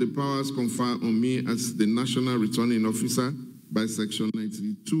exercise of the powers conferred on me as the National Returning Officer by Section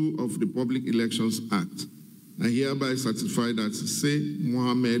 92 of the Public Elections Act, I hereby certify that Sise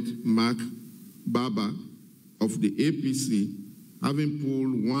Mohammed Mark Baba of the APC, having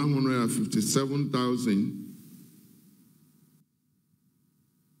polled 157,000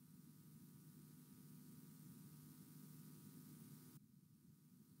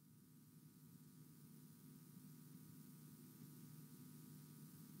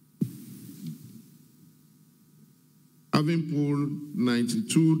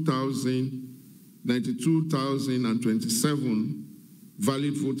 92,027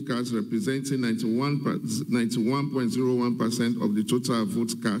 valid vote cast, representing 91.01% of the total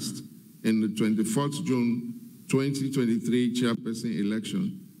vote cast in the 24th June 2023 chairperson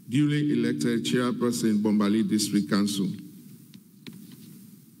election, duly elected chairperson Bombali District Council.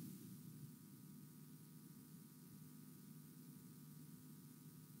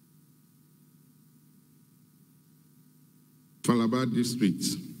 Falaba District.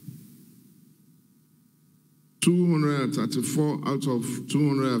 234 out of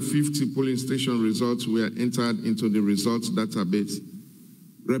 250 polling station results were entered into the results database,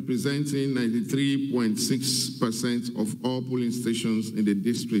 representing 93.6% of all polling stations in the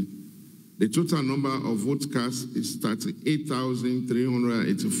district. The total number of votes cast is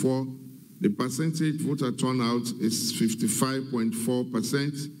 38,384. The percentage voter turnout is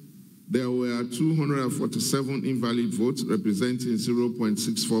 55.4%. There were 247 invalid votes, representing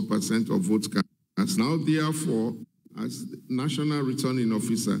 0.64% of votes cast. Now, therefore, as National Returning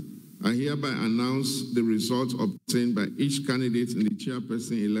Officer, I hereby announce the results obtained by each candidate in the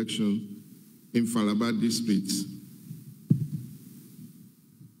chairperson election in Falaba District.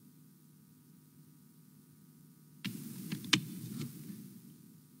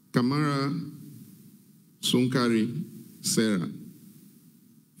 Kamara Sunkari Sarah,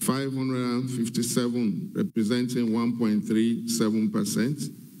 557, representing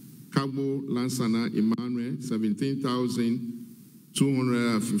 1.37%. Kabo Lansana Emmanuel,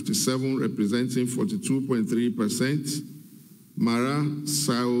 17,257, representing 42.3%. Mara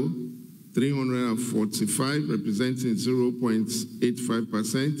Sao, 345, representing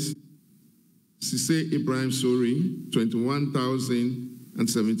 0.85%. Sise Ibrahim Sori,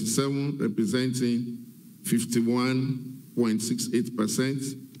 21,077, representing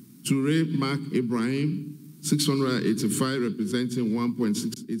 51.68%. Ture Mark Ibrahim, 685, representing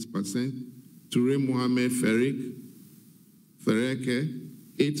 1.68%. Ture Mohammed Fereke,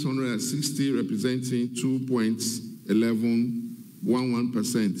 860, representing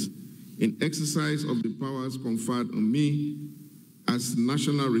 2.11%. In exercise of the powers conferred on me as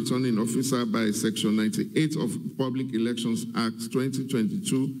National Returning Officer by Section 98 of Public Elections Act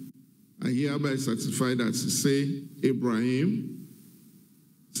 2022, I hereby certify that Sise Ibrahim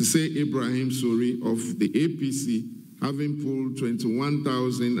Sori of the APC, having polled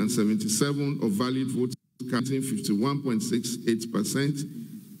 21,077 of valid votes, counting 51.68%.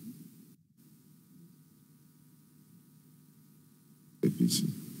 APC.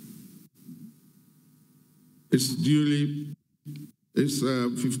 It's duly It's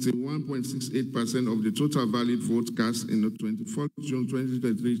 51.68% of the total valid vote cast in the 24th June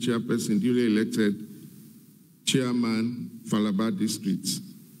 2023 chairperson duly elected Chairman Falaba District.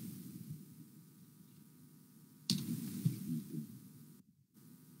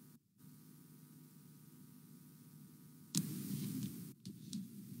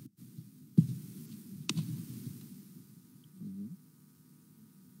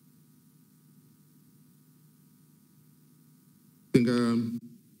 I think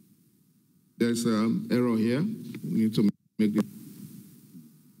there's an error here. We need to make it.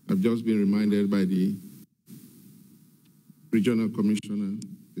 I've just been reminded by the regional commissioner.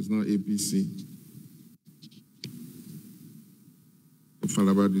 It's not APC.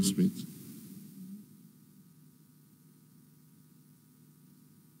 Falaba District.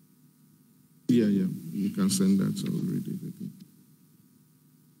 Yeah, you can send that, so I'll read it again.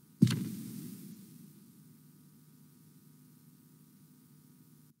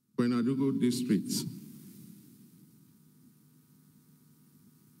 Kwenadugu District.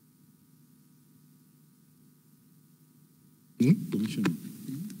 Commissioner.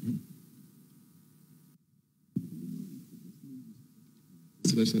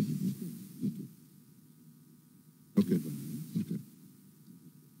 Okay.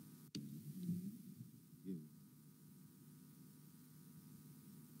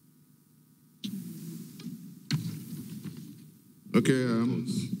 Okay,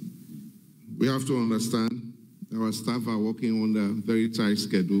 we have to understand our staff are working on a very tight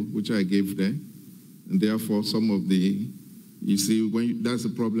schedule, which I gave them, and therefore some of the, you see, that's the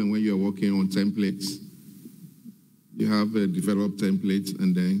problem when you're working on templates. You have developed templates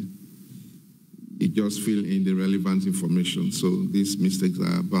and then you just fill in the relevant information. So these mistakes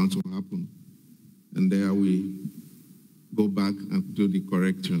are bound to happen. And there we go back and do the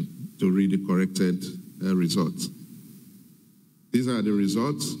correction to read the corrected results. These are the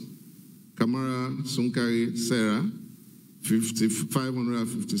results. Kamara Sunkari Sarah,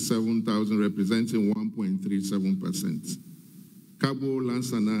 557,000, representing 1.37%. Kabo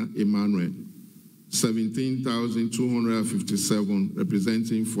Lansana Emmanuel, 17,257,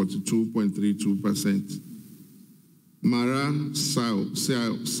 representing 42.32%. Mara Sao,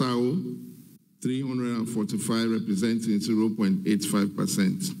 345, representing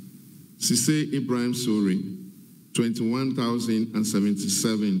 0.85%. Sise Ibrahim Sori,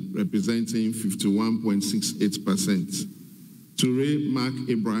 21,077, representing 51.68%. Ture Mark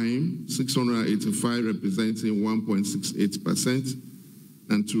Ibrahim, 685, representing 1.68%.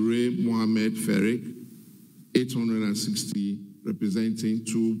 And Ture Mohammed Ferik, 860, representing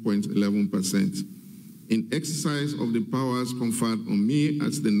 2.11%. In exercise of the powers conferred on me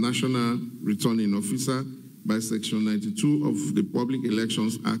as the National Returning Officer by Section 92 of the Public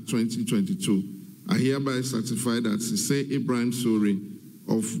Elections Act 2022, I hereby certify that Sise Ibrahim Sori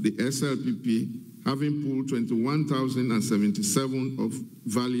of the SLPP, having pulled 21,077 of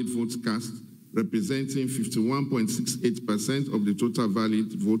valid votes cast, representing 51.68% of the total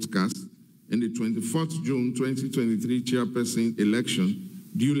valid votes cast in the 24th June 2023 chairperson election,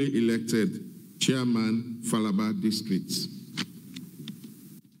 duly elected Chairman Falaba District.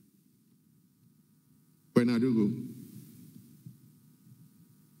 Kwenadugu.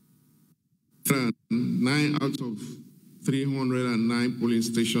 9 out of 309 polling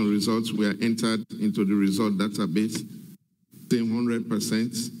station results were entered into the result database,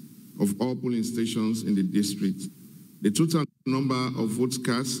 100% of all polling stations in the district. The total number of votes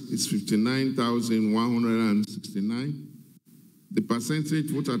cast is 59,169. The percentage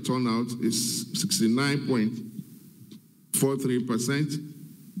voter turnout is 69.43%.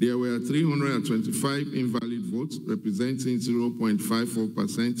 There were 325 invalid votes, representing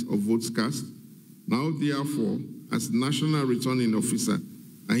 0.54% of votes cast. Now, therefore, as National Returning Officer,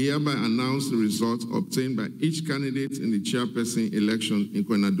 I hereby announce the results obtained by each candidate in the chairperson election in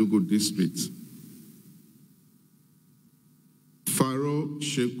Kwenadugu District. Faro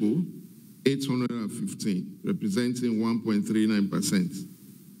Sheku, 815, representing 1.39%.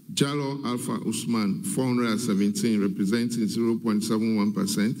 Jalo Alpha Usman, 417, representing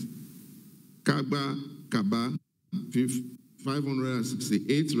 0.71%. Kaba Kaba,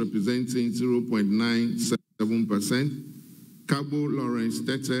 568, representing 0.97%. Cabo Lawrence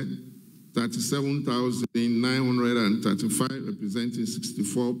Tete, 37,935, representing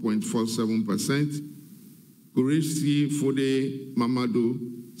 64.47%. Kurishi Fode Mamadou,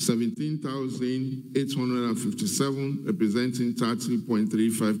 17,857, representing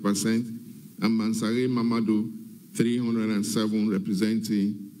 30.35%. And Mansare Mamadou, 307,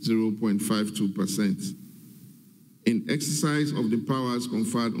 representing 0.52%. In exercise of the powers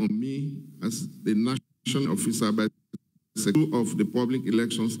conferred on me as the National Officer by Section 2 of the Public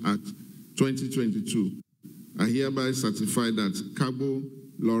Elections Act 2022, I hereby certify that Cabo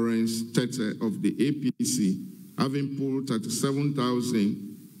Lawrence Tete of the APC, having pulled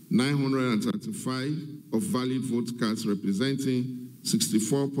 37,935 of valid vote cards representing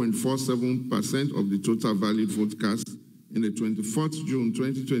 64.47% of the total valid vote cast in the 24th June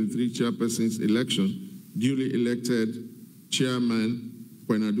 2023 chairperson's election, duly elected chairman,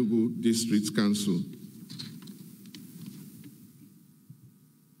 Kwenadugu District Council.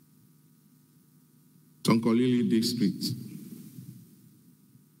 Tonkolili District.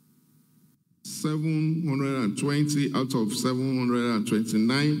 720 out of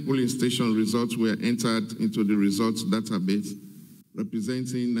 729 polling station results were entered into the results database,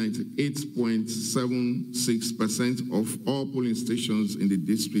 representing 98.76% of all polling stations in the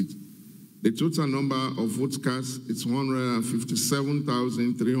district. The total number of votes cast is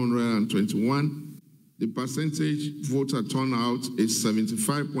 157,321. The percentage voter turnout is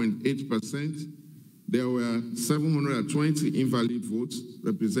 75.8%. There were 720 invalid votes,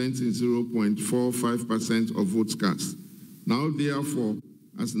 representing 0.45% of votes cast. Now, therefore,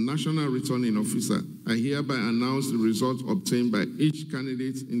 as the National Returning Officer, I hereby announce the results obtained by each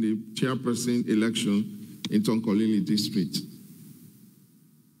candidate in the chairperson election in Tonkolili District.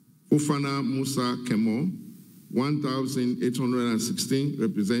 Ufana Musa Kemo, 1,816,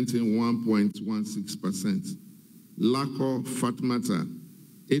 representing 1.16%. Lako Fatmata,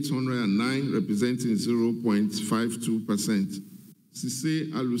 809, representing 0.52%. Sise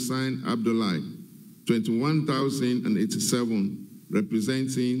Alusain Abdullahi, 21,087,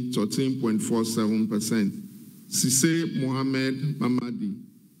 representing 13.47%. Sise Mohammed Mamadi,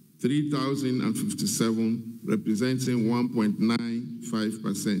 3,057, representing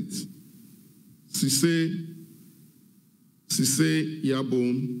 1.95%. Sise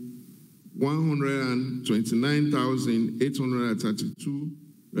Yabom, 129,832,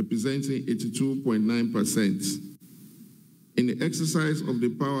 representing 82.9%. In the exercise of the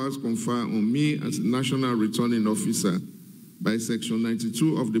powers conferred on me as National Returning Officer by Section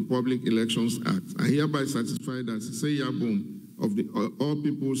 92 of the Public Elections Act, I hereby certify that Sise Yabom of the All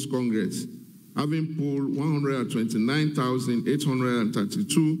People's Congress, having polled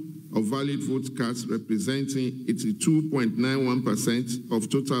 129,832 of valid vote cast representing 82.91% of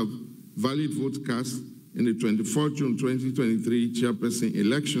total valid vote cast in the 24th June 2023 chairperson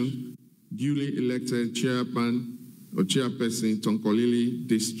election, duly elected chairman or chairperson Tonkolili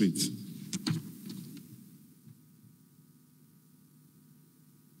District.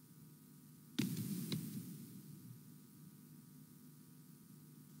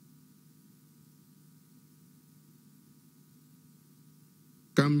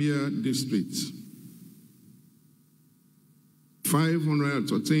 Gambia District.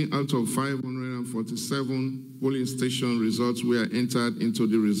 513 out of 547 polling station results were entered into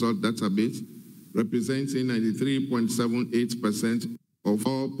the result database, representing 93.78% of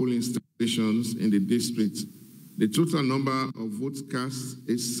all polling stations in the district. The total number of votes cast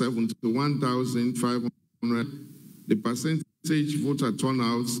is 71,500. The percentage voter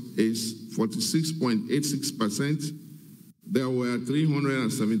turnout is 46.86%. There were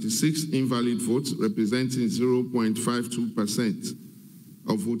 376 invalid votes, representing 0.52%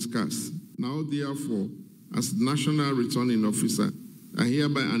 of votes cast. Now, therefore, as National Returning Officer, I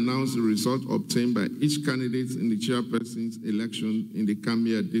hereby announce the result obtained by each candidate in the chairperson's election in the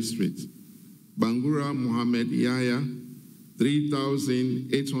Gambia District. Bangura Mohammed Yahya,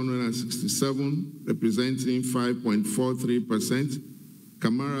 3,867, representing 5.43%.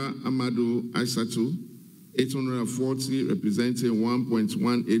 Kamara Amadou Aisatu, 840, representing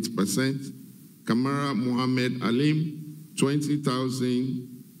 1.18%. Kamara Mohammed Alim,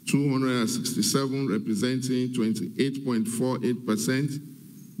 20,267, representing 28.48%.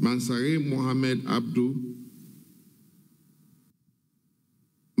 Mansare Mohammed Abdu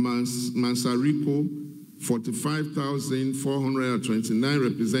Mansariko, 45,429,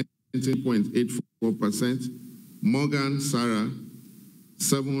 representing 0.84%. Morgan Sarah,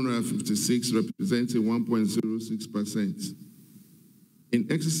 756, representing 1.06%. In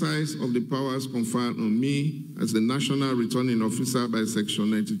exercise of the powers conferred on me as the National Returning Officer by Section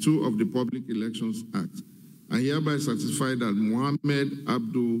 92 of the Public Elections Act, I hereby certify that Mohammed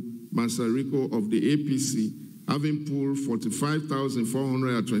Abdul Mansariko of the APC, having polled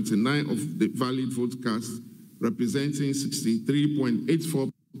 45,429 of the valid vote cast, representing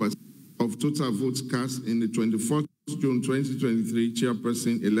 63.84% of total votes cast in the 24th June 2023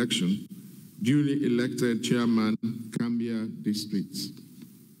 chairperson election, duly elected chairman, Gambia District.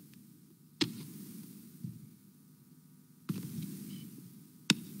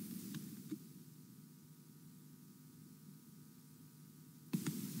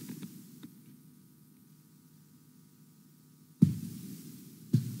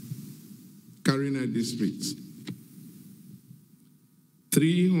 Karina District.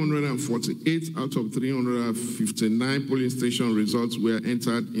 348 out of 359 polling station results were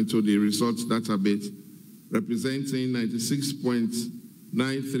entered into the results database, representing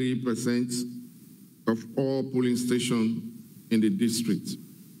 96.93% of all polling stations in the district.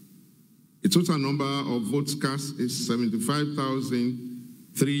 The total number of votes cast is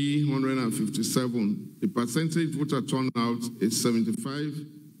 75,357. The percentage voter turnout is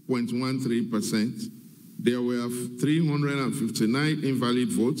 75.13%. There were 359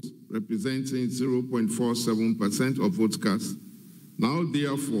 invalid votes, representing 0.47% of votes cast. Now,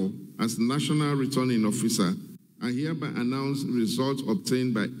 therefore, as National Returning Officer, I hereby announce the results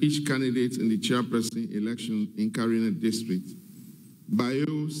obtained by each candidate in the chairperson election in Karina District.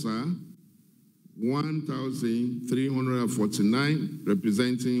 Bayo, sir, 1,349,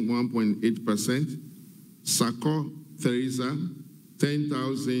 representing 1.8%. Sako, Teresa,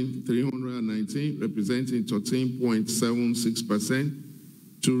 10,319, representing 13.76%.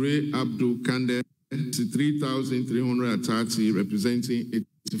 Ture Abdul Kande, 3,330, representing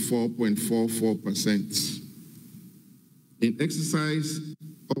 84.44%. In exercise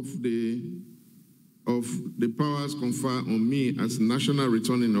of the powers conferred on me as National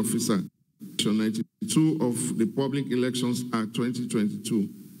Returning Officer, Section 92 of the Public Elections Act 2022,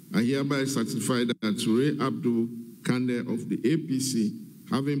 I hereby certify that Ture Abdul Kande of the APC,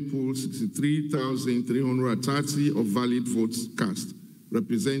 having pooled 63,330 of valid votes cast,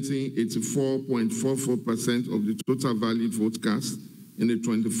 representing 84.44% of the total valid votes cast in the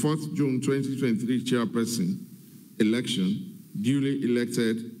 24th June 2023 chairperson election, duly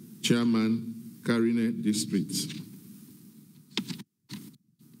elected Chairman, Karina District.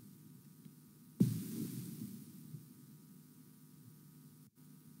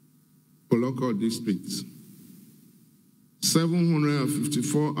 Local districts.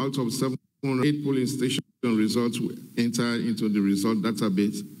 754 out of 708 polling station results were entered into the result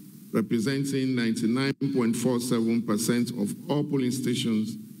database, representing 99.47% of all polling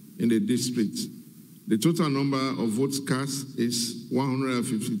stations in the district. The total number of votes cast is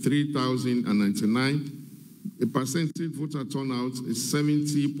 153,099. The percentage voter turnout is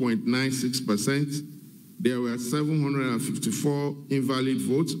 70.96%. There were 754 invalid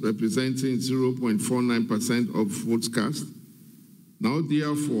votes, representing 0.49% of votes cast. Now,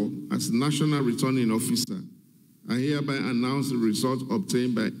 therefore, as National Returning Officer, I hereby announce the results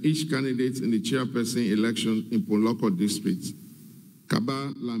obtained by each candidate in the chairperson election in Poloko District.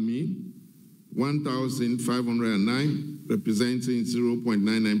 Kaba Lami, 1,509, representing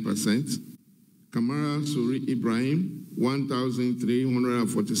 0.99%. Kamara Suri Ibrahim,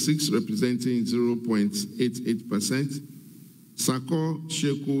 1,346, representing 0.88%. Sako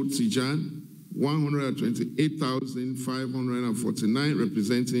Sheku Tijan, 128,549,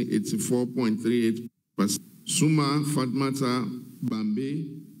 representing 84.38%. Suma Fatmata Bambe,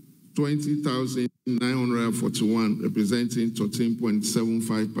 20,941, representing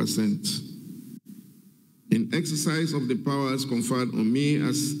 13.75%. In exercise of the powers conferred on me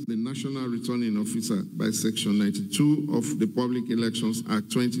as the National Returning Officer by Section 92 of the Public Elections Act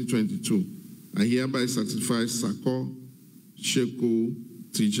 2022, I hereby certify Sako Sheku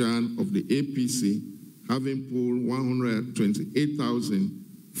Tijan of the APC, having pooled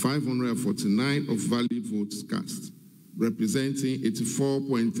 128,549 of valid votes cast, representing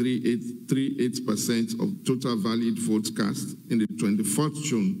 84.38% of total valid votes cast in the 24th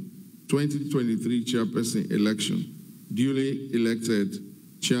June 2023 chairperson election, duly elected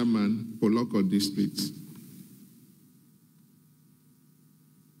Chairman, Poloko District.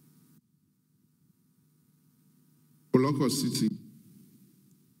 Poloko City.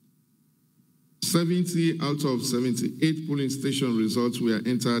 70 out of 78 polling station results were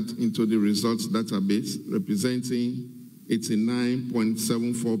entered into the results database, representing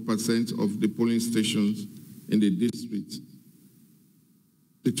 89.74% of the polling stations in the district.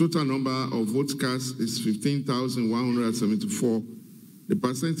 The total number of votes cast is 15,174. The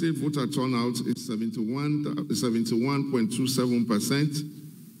percentage voter turnout is 71.27%.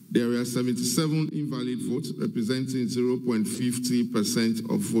 There were 77 invalid votes, representing 0.50%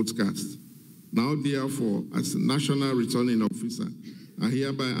 of votes cast. Now, therefore, as National Returning Officer, I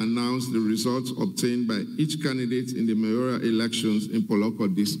hereby announce the results obtained by each candidate in the mayoral elections in Poloko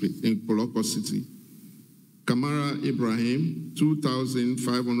District, in Poloko City. Kamara Ibrahim,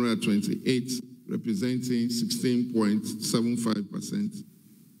 2,528, representing 16.75%.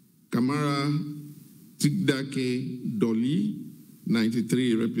 Kamara Tigdake Doli,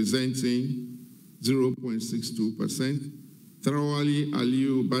 93, representing 0.62%. Tarawali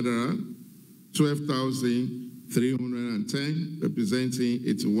Aliu Badara, 12,310, representing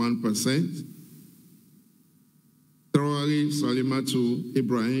 81%. Traore Salimatu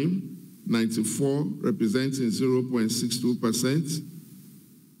Ibrahim, 94, representing 0.62%.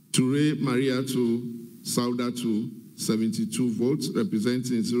 Ture Mariatu Saudatu, 72 votes,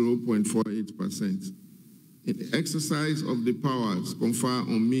 representing 0.48%. In the exercise of the powers conferred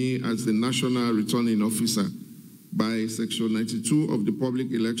on me as the National Returning Officer by Section 92 of the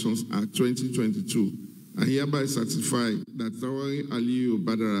Public Elections Act 2022, I hereby certify that Traore Aliyu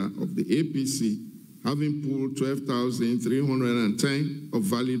Badara of the APC, having pooled 12,310 of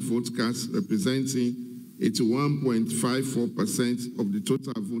valid vote cast, representing 81.54% of the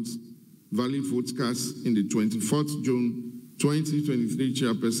total votes, valid vote cast in the 24th June 2023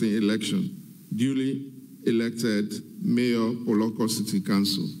 chairperson election, duly elected Mayor Poloko City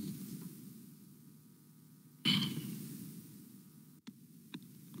Council.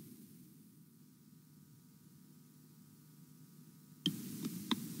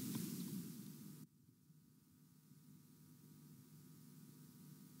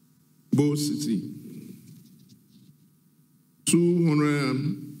 Bo City,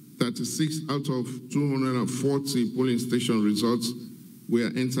 236 out of 240 polling station results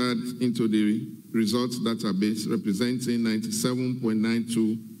were entered into the results database, representing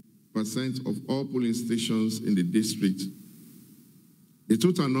 97.92% of all polling stations in the district. The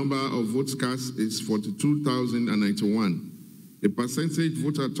total number of votes cast is 42,091. The percentage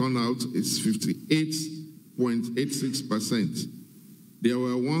voter turnout is 58.86%. There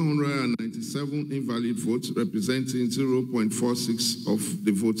were 197 invalid votes, representing 0.46% of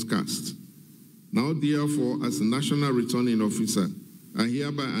the votes cast. Now, therefore, as a National Returning Officer, I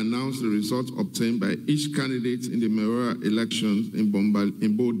hereby announce the results obtained by each candidate in the mayoral elections in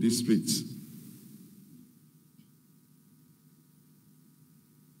both districts.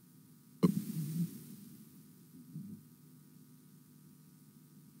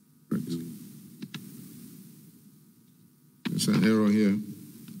 There's an error here.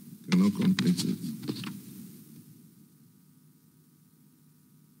 Cannot complete it.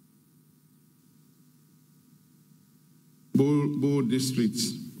 Bo District,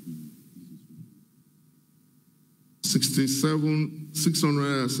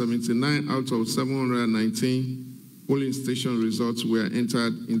 679 out of 719 polling station results were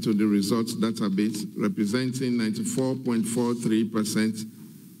entered into the results database, representing 94.43%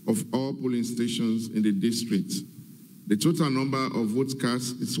 of all polling stations in the district. The total number of votes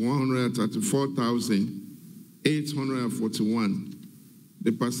cast is 134,841.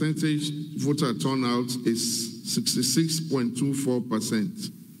 The percentage voter turnout is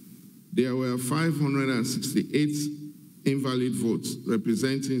 66.24%. There were 568 invalid votes,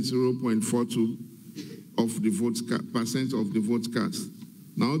 representing 0.42% of the votes percent of the votes cast.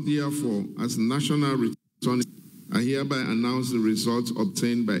 Now, therefore, as National Returning, I hereby announce the results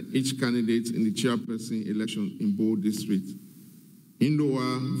obtained by each candidate in the chairperson election in Bo District.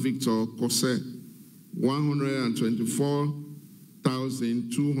 Indowa Victor Kose,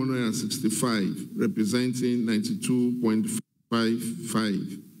 124,265, representing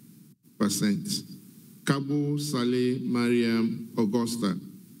 92.55%. Kabo Saleh Mariam Augusta,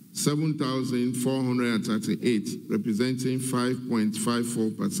 7,438, representing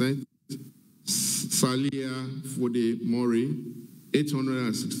 5.54%. Salia Fode Mori,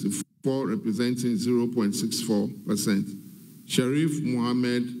 864, representing 0.64%. Sharif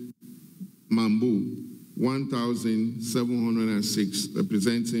Mohammed Mambu, 1,706,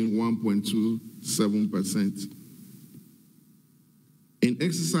 representing 1.27%. In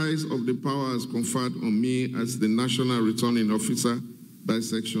exercise of the powers conferred on me as the National Returning Officer by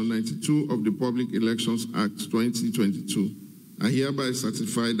Section 92 of the Public Elections Act 2022, I hereby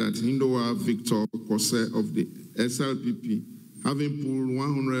certify that Hindowa Victor Kose of the SLPP, having pooled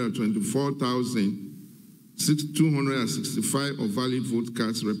 124,265 of valid vote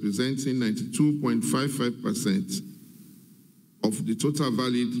cast, representing 92.55% of the total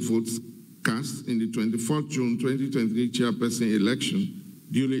valid votes cast in the 24th June 2023 chairperson election,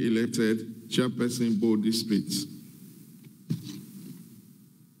 duly elected chairperson Bo District.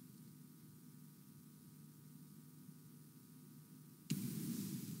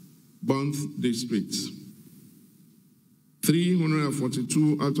 Bond District,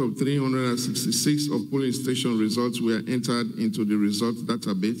 342 out of 366 of polling station results were entered into the results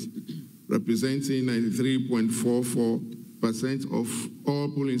database, representing 93.44% of all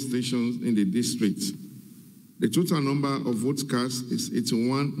polling stations in the district. The total number of votes cast is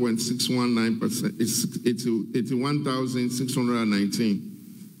 81.619%. It's 81,619.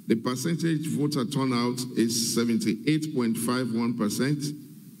 The percentage voter turnout is 78.51%.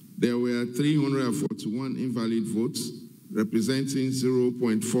 There were 341 invalid votes, representing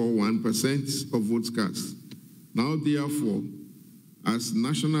 0.41% of votes cast. Now, therefore, as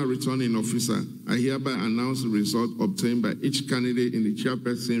National Returning Officer, I hereby announce the result obtained by each candidate in the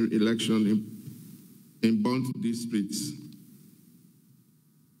chairperson election in Bond districts.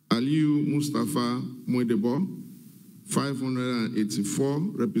 Aliyu Mustafa Mwedebo, 584,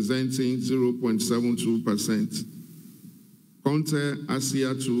 representing 0.72%. Conte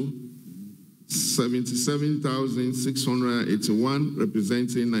Asiatu, 77,681,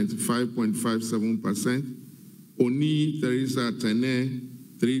 representing 95.57%. Oni Teresa Tene,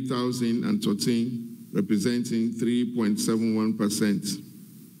 3,013, representing 3.71%.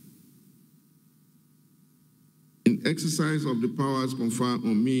 In exercise of the powers conferred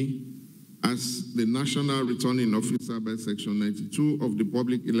on me as the National Returning Officer by Section 92 of the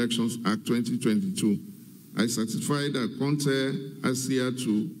Public Elections Act 2022, I certify that Conte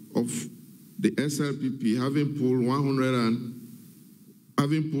Asiatu of the SLPP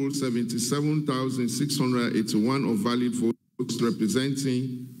having pulled 77,681 of valid votes,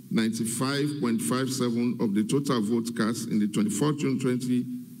 representing 95.57% of the total votes cast in the 24 June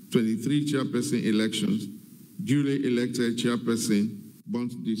 2023 chairperson elections, duly elected chairperson,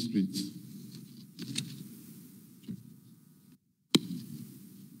 Bond District.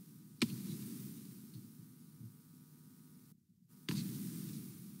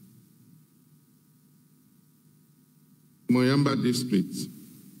 Moyamba District.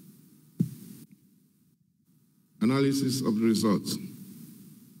 Analysis of the results.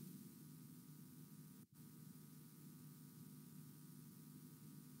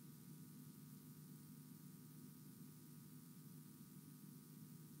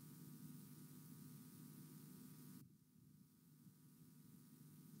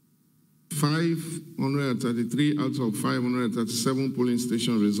 (533) out of 537 polling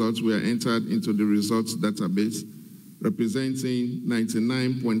station results were entered into the results database, representing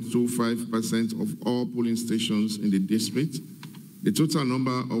 99.25% of all polling stations in the district. The total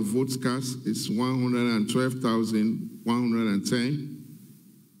number of votes cast is 112,110.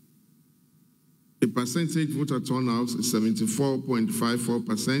 The percentage voter turnout is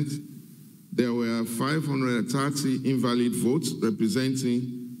 74.54%. There were 530 invalid votes,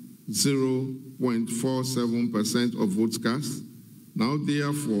 representing 0.47% of votes cast. Now,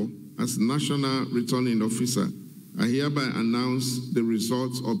 therefore, as National Returning Officer, I hereby announce the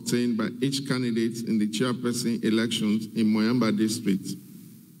results obtained by each candidate in the chairperson elections in Moyamba District.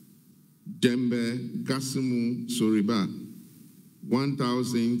 Jembe Gasimu Soriba,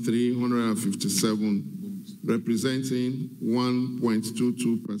 1,357, representing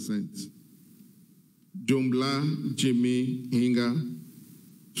 1.22%. Jombla Jimmy Hinga,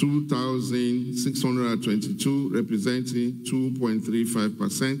 2,622, representing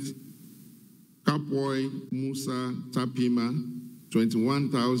 2.35%. Kapoy Musa Tapima,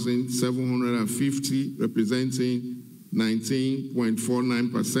 21,750, representing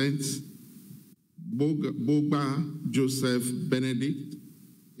 19.49%. Boba Joseph Benedict,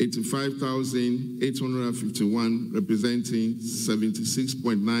 85,851, representing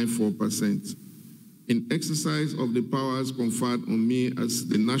 76.94%. In exercise of the powers conferred on me as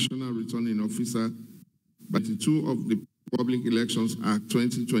the National Returning Officer by the 2 of the Public Elections Act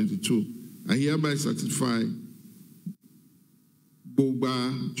 2022, I hereby certify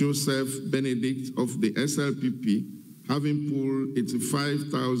Boba Joseph Benedict of the SLPP having pulled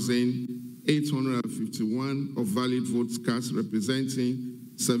 85,851 of valid votes cast, representing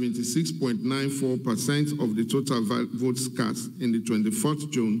 76.94% of the total votes cast in the 24th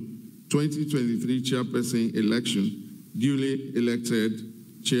June 2023 chairperson election, duly elected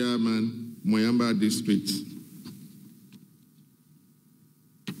Chairman, Moyamba District.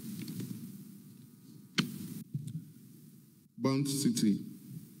 Bond City.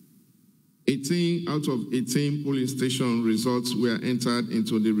 18 out of 18 polling station results were entered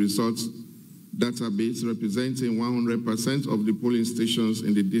into the results database, representing 100% of the polling stations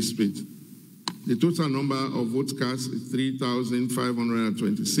in the district. The total number of votes cast is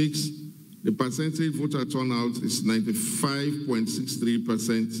 3,526. The percentage voter turnout is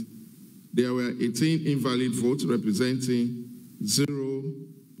 95.63%. There were 18 invalid votes, representing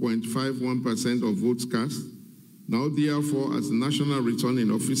 0.51% of votes cast. Now, therefore, as National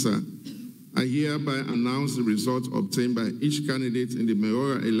Returning Officer, I hereby announce the results obtained by each candidate in the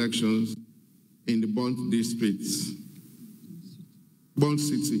mayoral elections in the Bond districts. Bond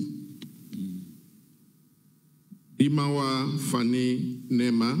City. Imawa Fani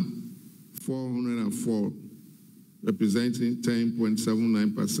Nema, 404, representing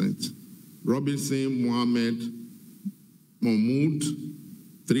 10.79%. Robinson Mohammed Mahmoud,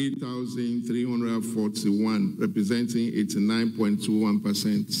 3,341, representing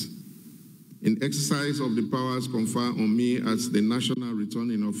 89.21%. In exercise of the powers conferred on me as the National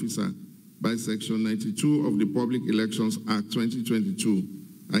Returning Officer by Section 92 of the Public Elections Act 2022,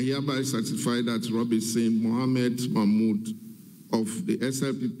 I hereby certify that Robinson Mohammed Mahmoud of the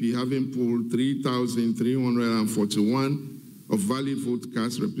SLPP, having pooled 3,341 of valid vote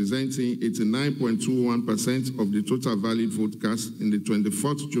cast, representing 89.21% of the total valid vote cast in the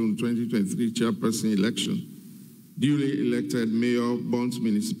 24th June 2023 chairperson election, duly elected Mayor, Bond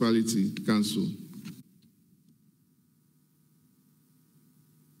Municipality Council.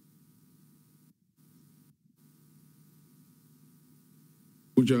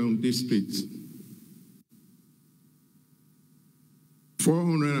 Pujaun District.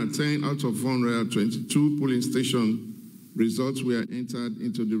 410 out of 422 polling station results were entered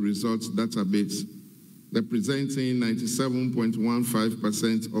into the results database, representing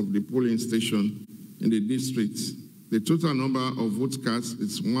 97.15% of the polling station in the district. The total number of votes cast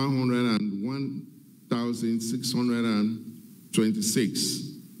is 101,626.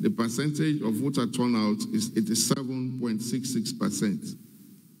 The percentage of voter turnout is 87.66%.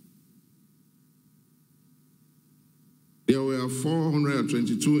 There were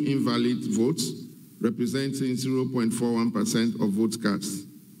 422 invalid votes, representing 0.41% of votes cast.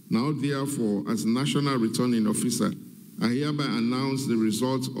 Now, therefore, as National Returning Officer, I hereby announce the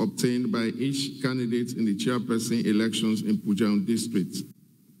results obtained by each candidate in the chairperson elections in Pujaun District.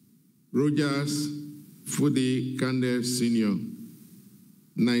 Rogers Fudi Kande Sr.,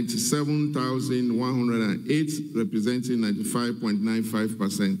 97,108, representing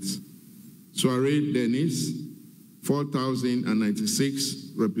 95.95%. Soiree Dennis,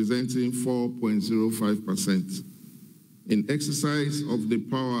 4,096, representing 4.05%. In exercise of the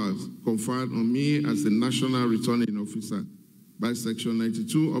powers conferred on me as the National Returning Officer by Section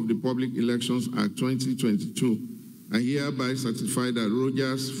 92 of the Public Elections Act 2022, I hereby certify that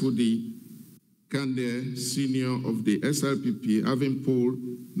Rogers Fudi Kande Sr. of the SLPP, having polled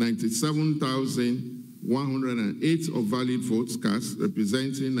 97,108 of valid votes cast,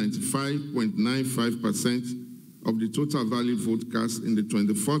 representing 95.95% of the total valid vote cast in the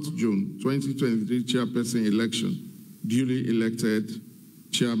 24th June 2023 chairperson election, duly elected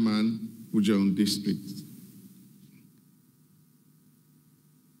Chairman, Pujaun District.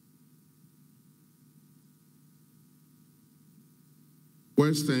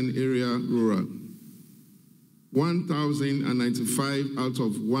 Western Area Rural. 1,095 out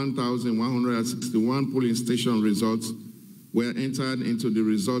of 1,161 polling station results were entered into the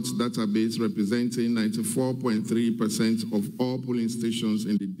results database, representing 94.3% of all polling stations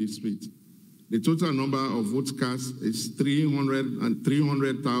in the district. The total number of votes cast is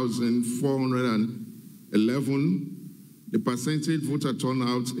 300,411. The percentage voter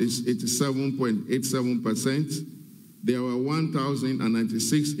turnout is 87.87%. There were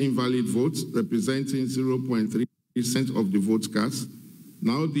 1,096 invalid votes, representing 0.3% of the votes cast.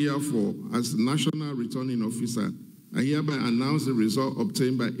 Now, therefore, as National Returning Officer, I hereby announce the result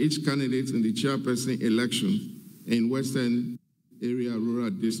obtained by each candidate in the chairperson election in Western Area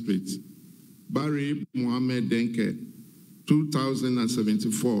Rural District. Barry Mohammed Denke,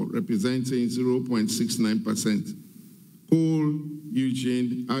 2,074, representing 0.69%. Cole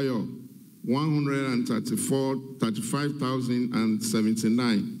Eugene Ayo,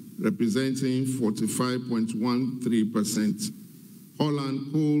 35,079, representing 45.13%.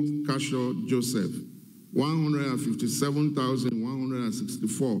 Holland Cole Cashaw Joseph,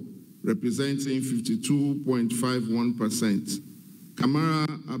 157,164, representing 52.51%. Kamara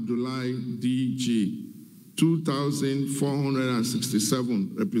Abdullahi D.G.,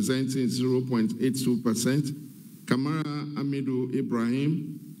 2,467, representing 0.82%. Kamara Amidu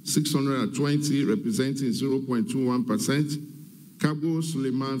Ibrahim, 620, representing 0.21%. Kabo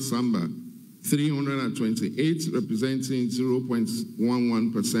Suleiman Samba, 328, representing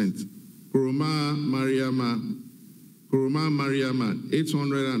 0.11%. Kuruma Mariama,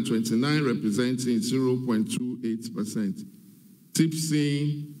 829, representing 0.28%.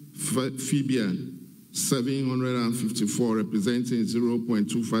 Tipsy Fibian, 754, representing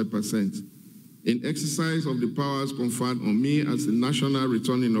 0.25%. In exercise of the powers conferred on me as the National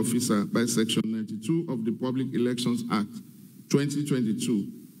Returning Officer by Section 92 of the Public Elections Act 2022,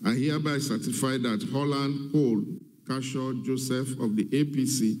 I hereby certify that Holland Cole Cashaw Joseph of the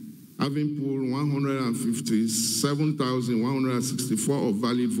APC, having pooled 157,164 of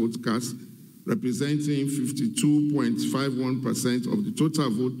valid votes cast, representing 52.51% of the total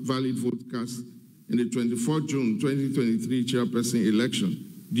valid vote cast in the 24th June 2023 chairperson election,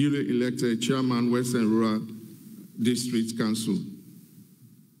 duly elected Chairman, Western Rural District Council.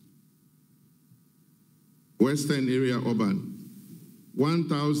 Western Area Urban.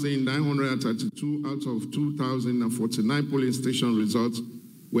 1,932 out of 2,049 polling station results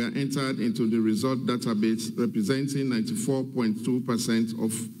were entered into the result database, representing 94.2%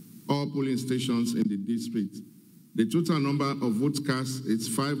 of all polling stations in the district. The total number of votes cast is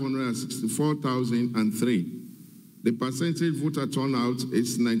 564,003. The percentage voter turnout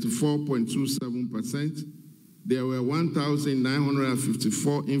is 94.27%. There were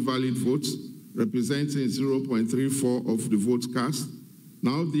 1,954 invalid votes, representing 0.34% of the votes cast.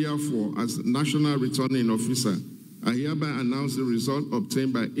 Now, therefore, as National Returning Officer, I hereby announce the result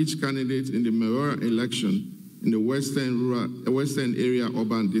obtained by each candidate in the mayoral election in the Western Area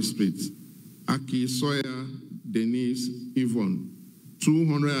Urban District. Aki-Sawyerr Denise Yvonne,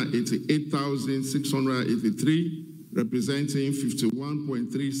 288,683, representing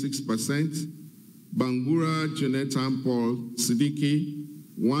 51.36%. Bangura Jonathan Paul Siddiqui,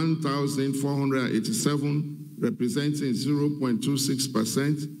 1,487, representing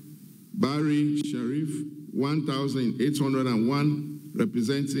 0.26%. Barry Sharif, 1,801,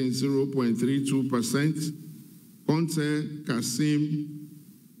 representing 0.32%. Conte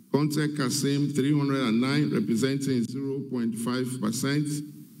Kasim, 309, representing 0.5%.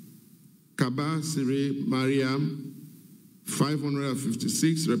 Kaba Sire Mariam,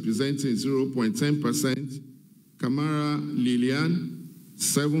 556, representing 0.10%. Kamara Lilian,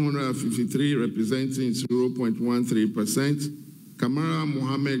 753, representing 0.13%. Kamara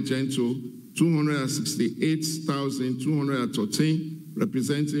Mohammed Gento, 268,213,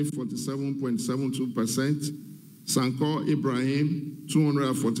 representing 47.72%. Sankor Ibrahim,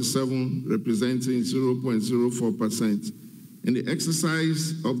 247, representing 0.04%. In the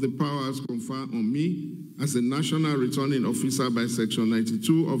exercise of the powers conferred on me as a National Returning Officer by Section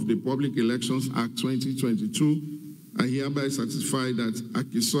 92 of the Public Elections Act 2022, I hereby certify that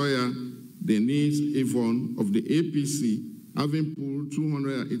Aki-Sawyerr Denise Yvonne of the APC, having pooled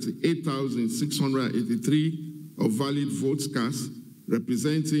 288,683 of valid votes cast,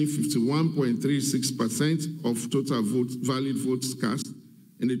 representing 51.36% of total valid votes cast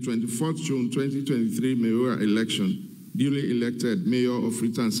in the 24th June 2023 mayoral election, duly elected Mayor of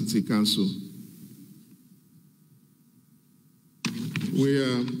Freetown City Council. We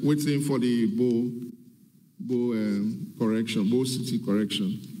are waiting for the Bo City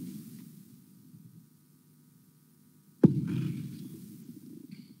correction.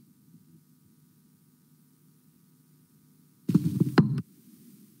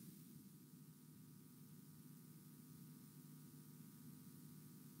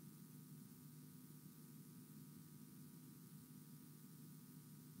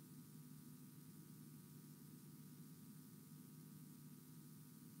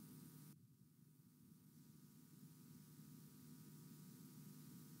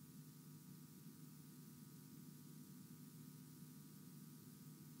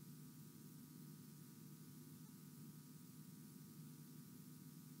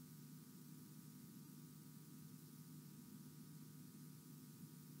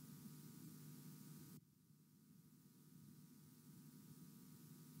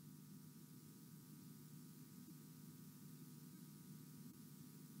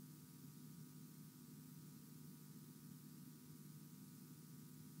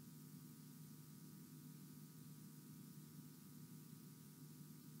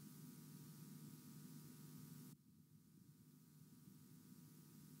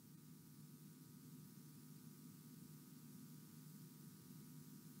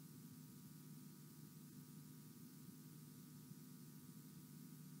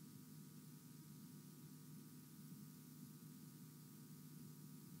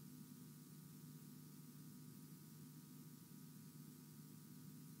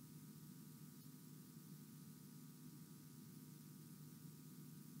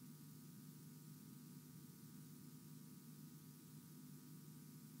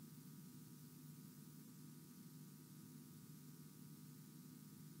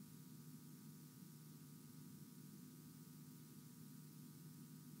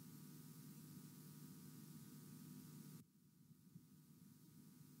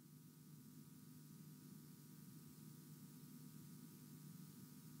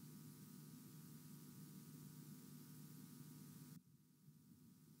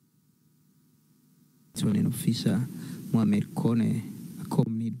 Returning Officer Mohamed Kone,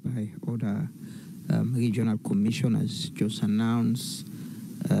 accompanied by other regional commissioners, just announced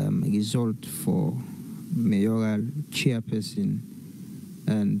result for mayoral chairperson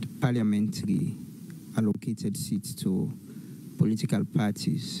and parliamentary allocated seats to political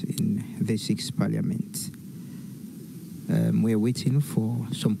parties in the 6th Parliament. We're waiting for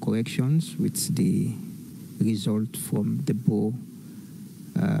some corrections with the result from the Bo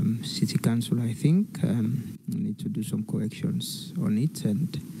City Council, I think. We need to do some corrections on it,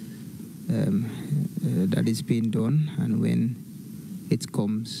 and that is being done. And when it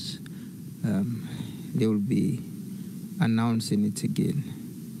comes, they will be announcing it again.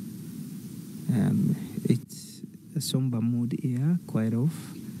 It's a somber mood here, quite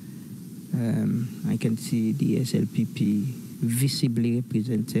off. I can see the SLPP visibly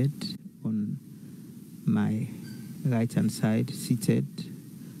represented on my right-hand side, seated,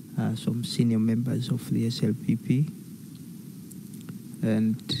 some senior members of the SLPP.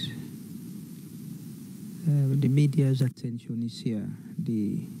 And the media's attention is here.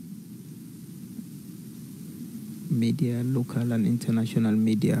 The media, local and international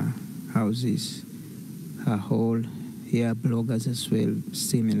media houses are all here, bloggers as well,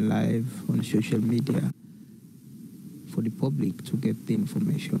 streaming live on social media for the public to get the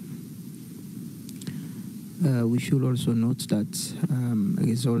information. We should also note that a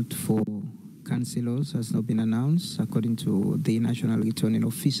result for councillors has not been announced. According to the National Returning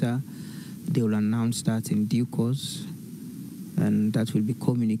Officer, they will announce that in due course, and that will be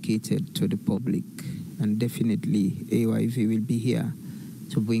communicated to the public. And definitely AYV will be here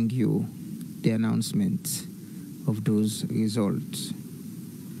to bring you the announcement of those results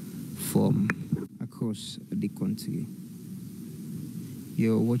from across the country.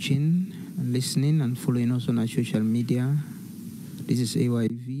 You're watching and listening and following us on our social media. This is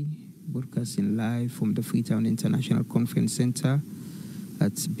AYV broadcasting live from the Freetown International Conference Center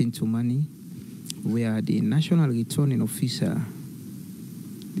at Bintumani, where the National Returning Officer,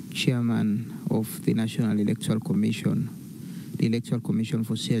 the chairman of the National Electoral Commission, the Electoral Commission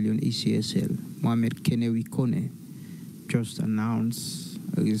for Sierra Leone ECSL, Mohamed Kone, just announced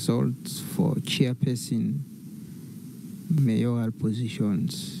results for chairperson, mayoral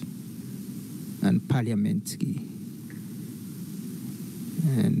positions, and parliamentary.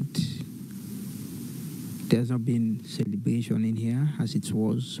 And there's not been celebration in here as it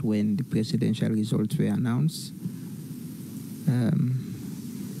was when the presidential results were announced.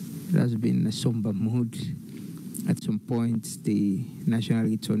 It has been a somber mood. At some point, the National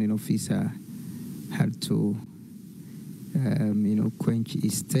Returning Officer had to, quench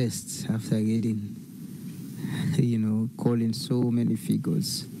his thirst after reading, calling so many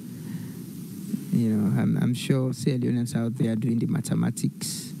figures. I'm sure Sierra Leoneans out there doing the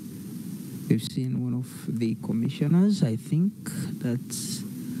mathematics. We've seen one of the commissioners, I think that's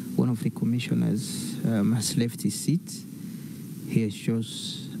one of the commissioners has left his seat. He has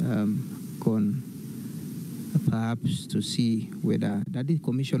just gone perhaps to see whether that is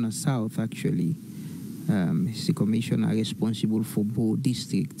Commissioner South actually is the commissioner responsible for Bo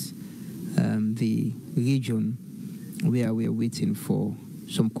District, the region where we're waiting for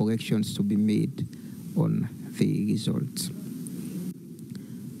some corrections to be made on the results.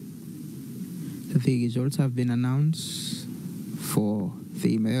 The results have been announced for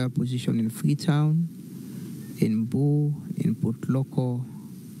the mayor position in Freetown, in Bo, in Port Loko,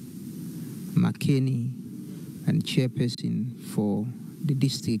 Makeni, and chairperson for the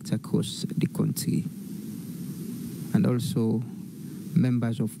district across the country. And also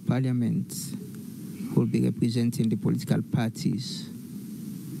members of parliament will be representing the political parties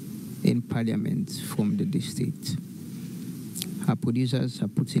in parliament from the district. Our producers are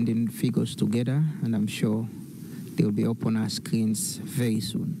putting the figures together, and I'm sure they will be up on our screens very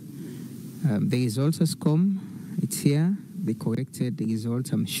soon. The results has come. It's here. They corrected the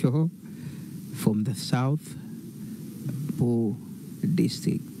results, I'm sure, from the South Bo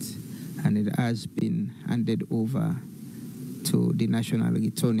District, and it has been handed over to the National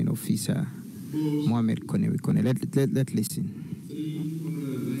Returning Officer, Mohamed Kone. Let's listen.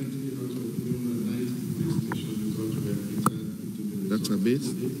 390 database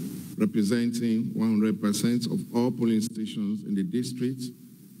representing 100% of all polling stations in the district.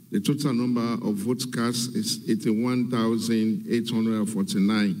 The total number of votes cast is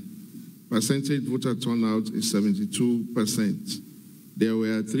 81,849. Percentage voter turnout is 72%. There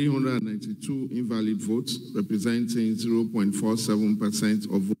were 392 invalid votes, representing 0.47%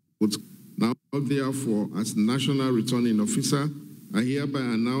 of votes. Now, therefore, as National Returning Officer, I hereby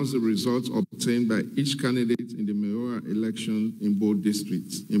announce the results obtained by each candidate in the mayoral election in both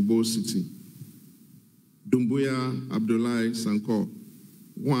districts, in both cities. Dumbuya Abdullahi Sanko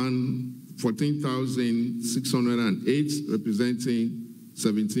won 14,608, representing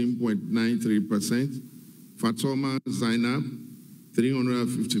 17.93%. Fatoma Zainab,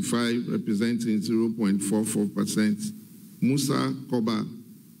 355, representing 0.44%. Musa Koba,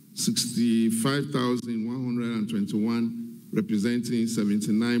 65,121, representing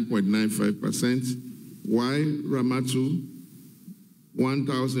 79.95%. Y Ramatu,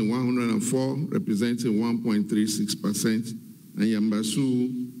 1,104, representing 1.36%, and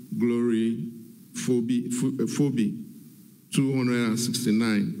Yambasu Glory Phoebe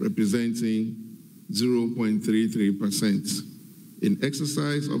 269, representing 0.33%. In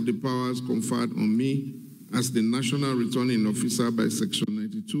exercise of the powers conferred on me as the National Returning Officer by Section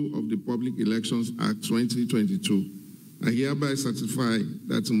 92 of the Public Elections Act 2022, I hereby certify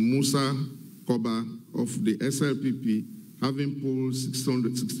that Musa Koba of the SLPP, having polled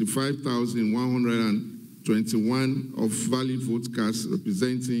 665,121 of valid vote cast,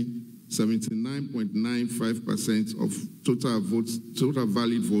 representing 79.95% of total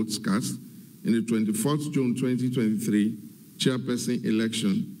valid votes cast in the 24th June 2023 chairperson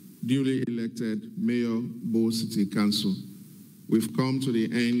election, duly elected Mayor Bo City Council. We've come to the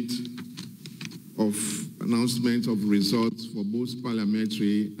end of announcement of results for both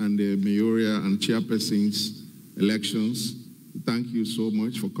parliamentary and the mayoral and chairpersons elections. Thank you so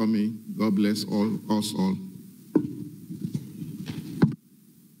much for coming. God bless us all.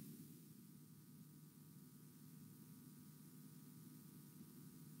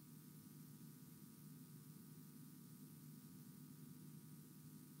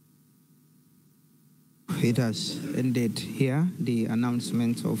 It has ended here, the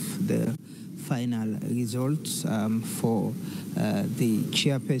announcement of the final results for the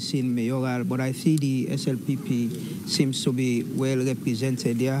chairperson mayoral, but I see the SLPP seems to be well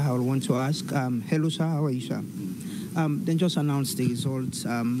represented here. I want to ask, hello sir, how are you sir? Then just announce the results.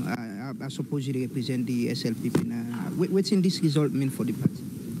 I suppose you represent the SLPP now. What's in this result mean for the party?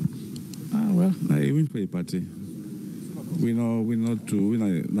 Well, I win for the party. We not to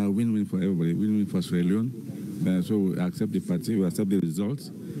win for everybody. Win for Sierra Leone. So we accept the party. We accept the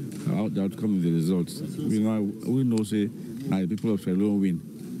results. The outcome of the results. We know say the people of Sierra Leone win.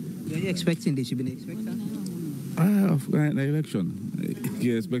 Are you expecting this? You've been expecting? The election.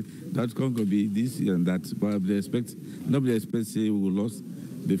 You expect the outcome could be this and that, but nobody expects say we will lose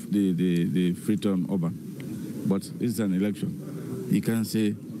the FREETOWN urban. But it's an election. You can't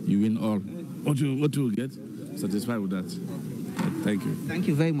say you win all. What you will get? Satisfied with that. Thank you. Thank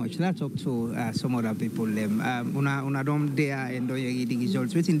you very much. Let's talk to some other people. Una don't dare and don't read the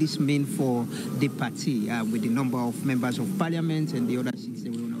results. What does this mean for the party with the number of members of parliament and the other seats?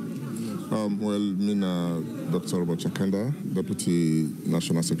 Well, Dr. Robert Chakanda, Deputy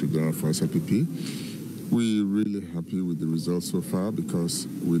National Secretary General for SLPP. We're really happy with the results so far because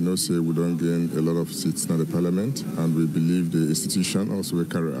we know say we don't gain a lot of seats in the parliament, and we believe the institution also will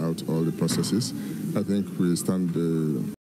carry out all the processes. I think we stand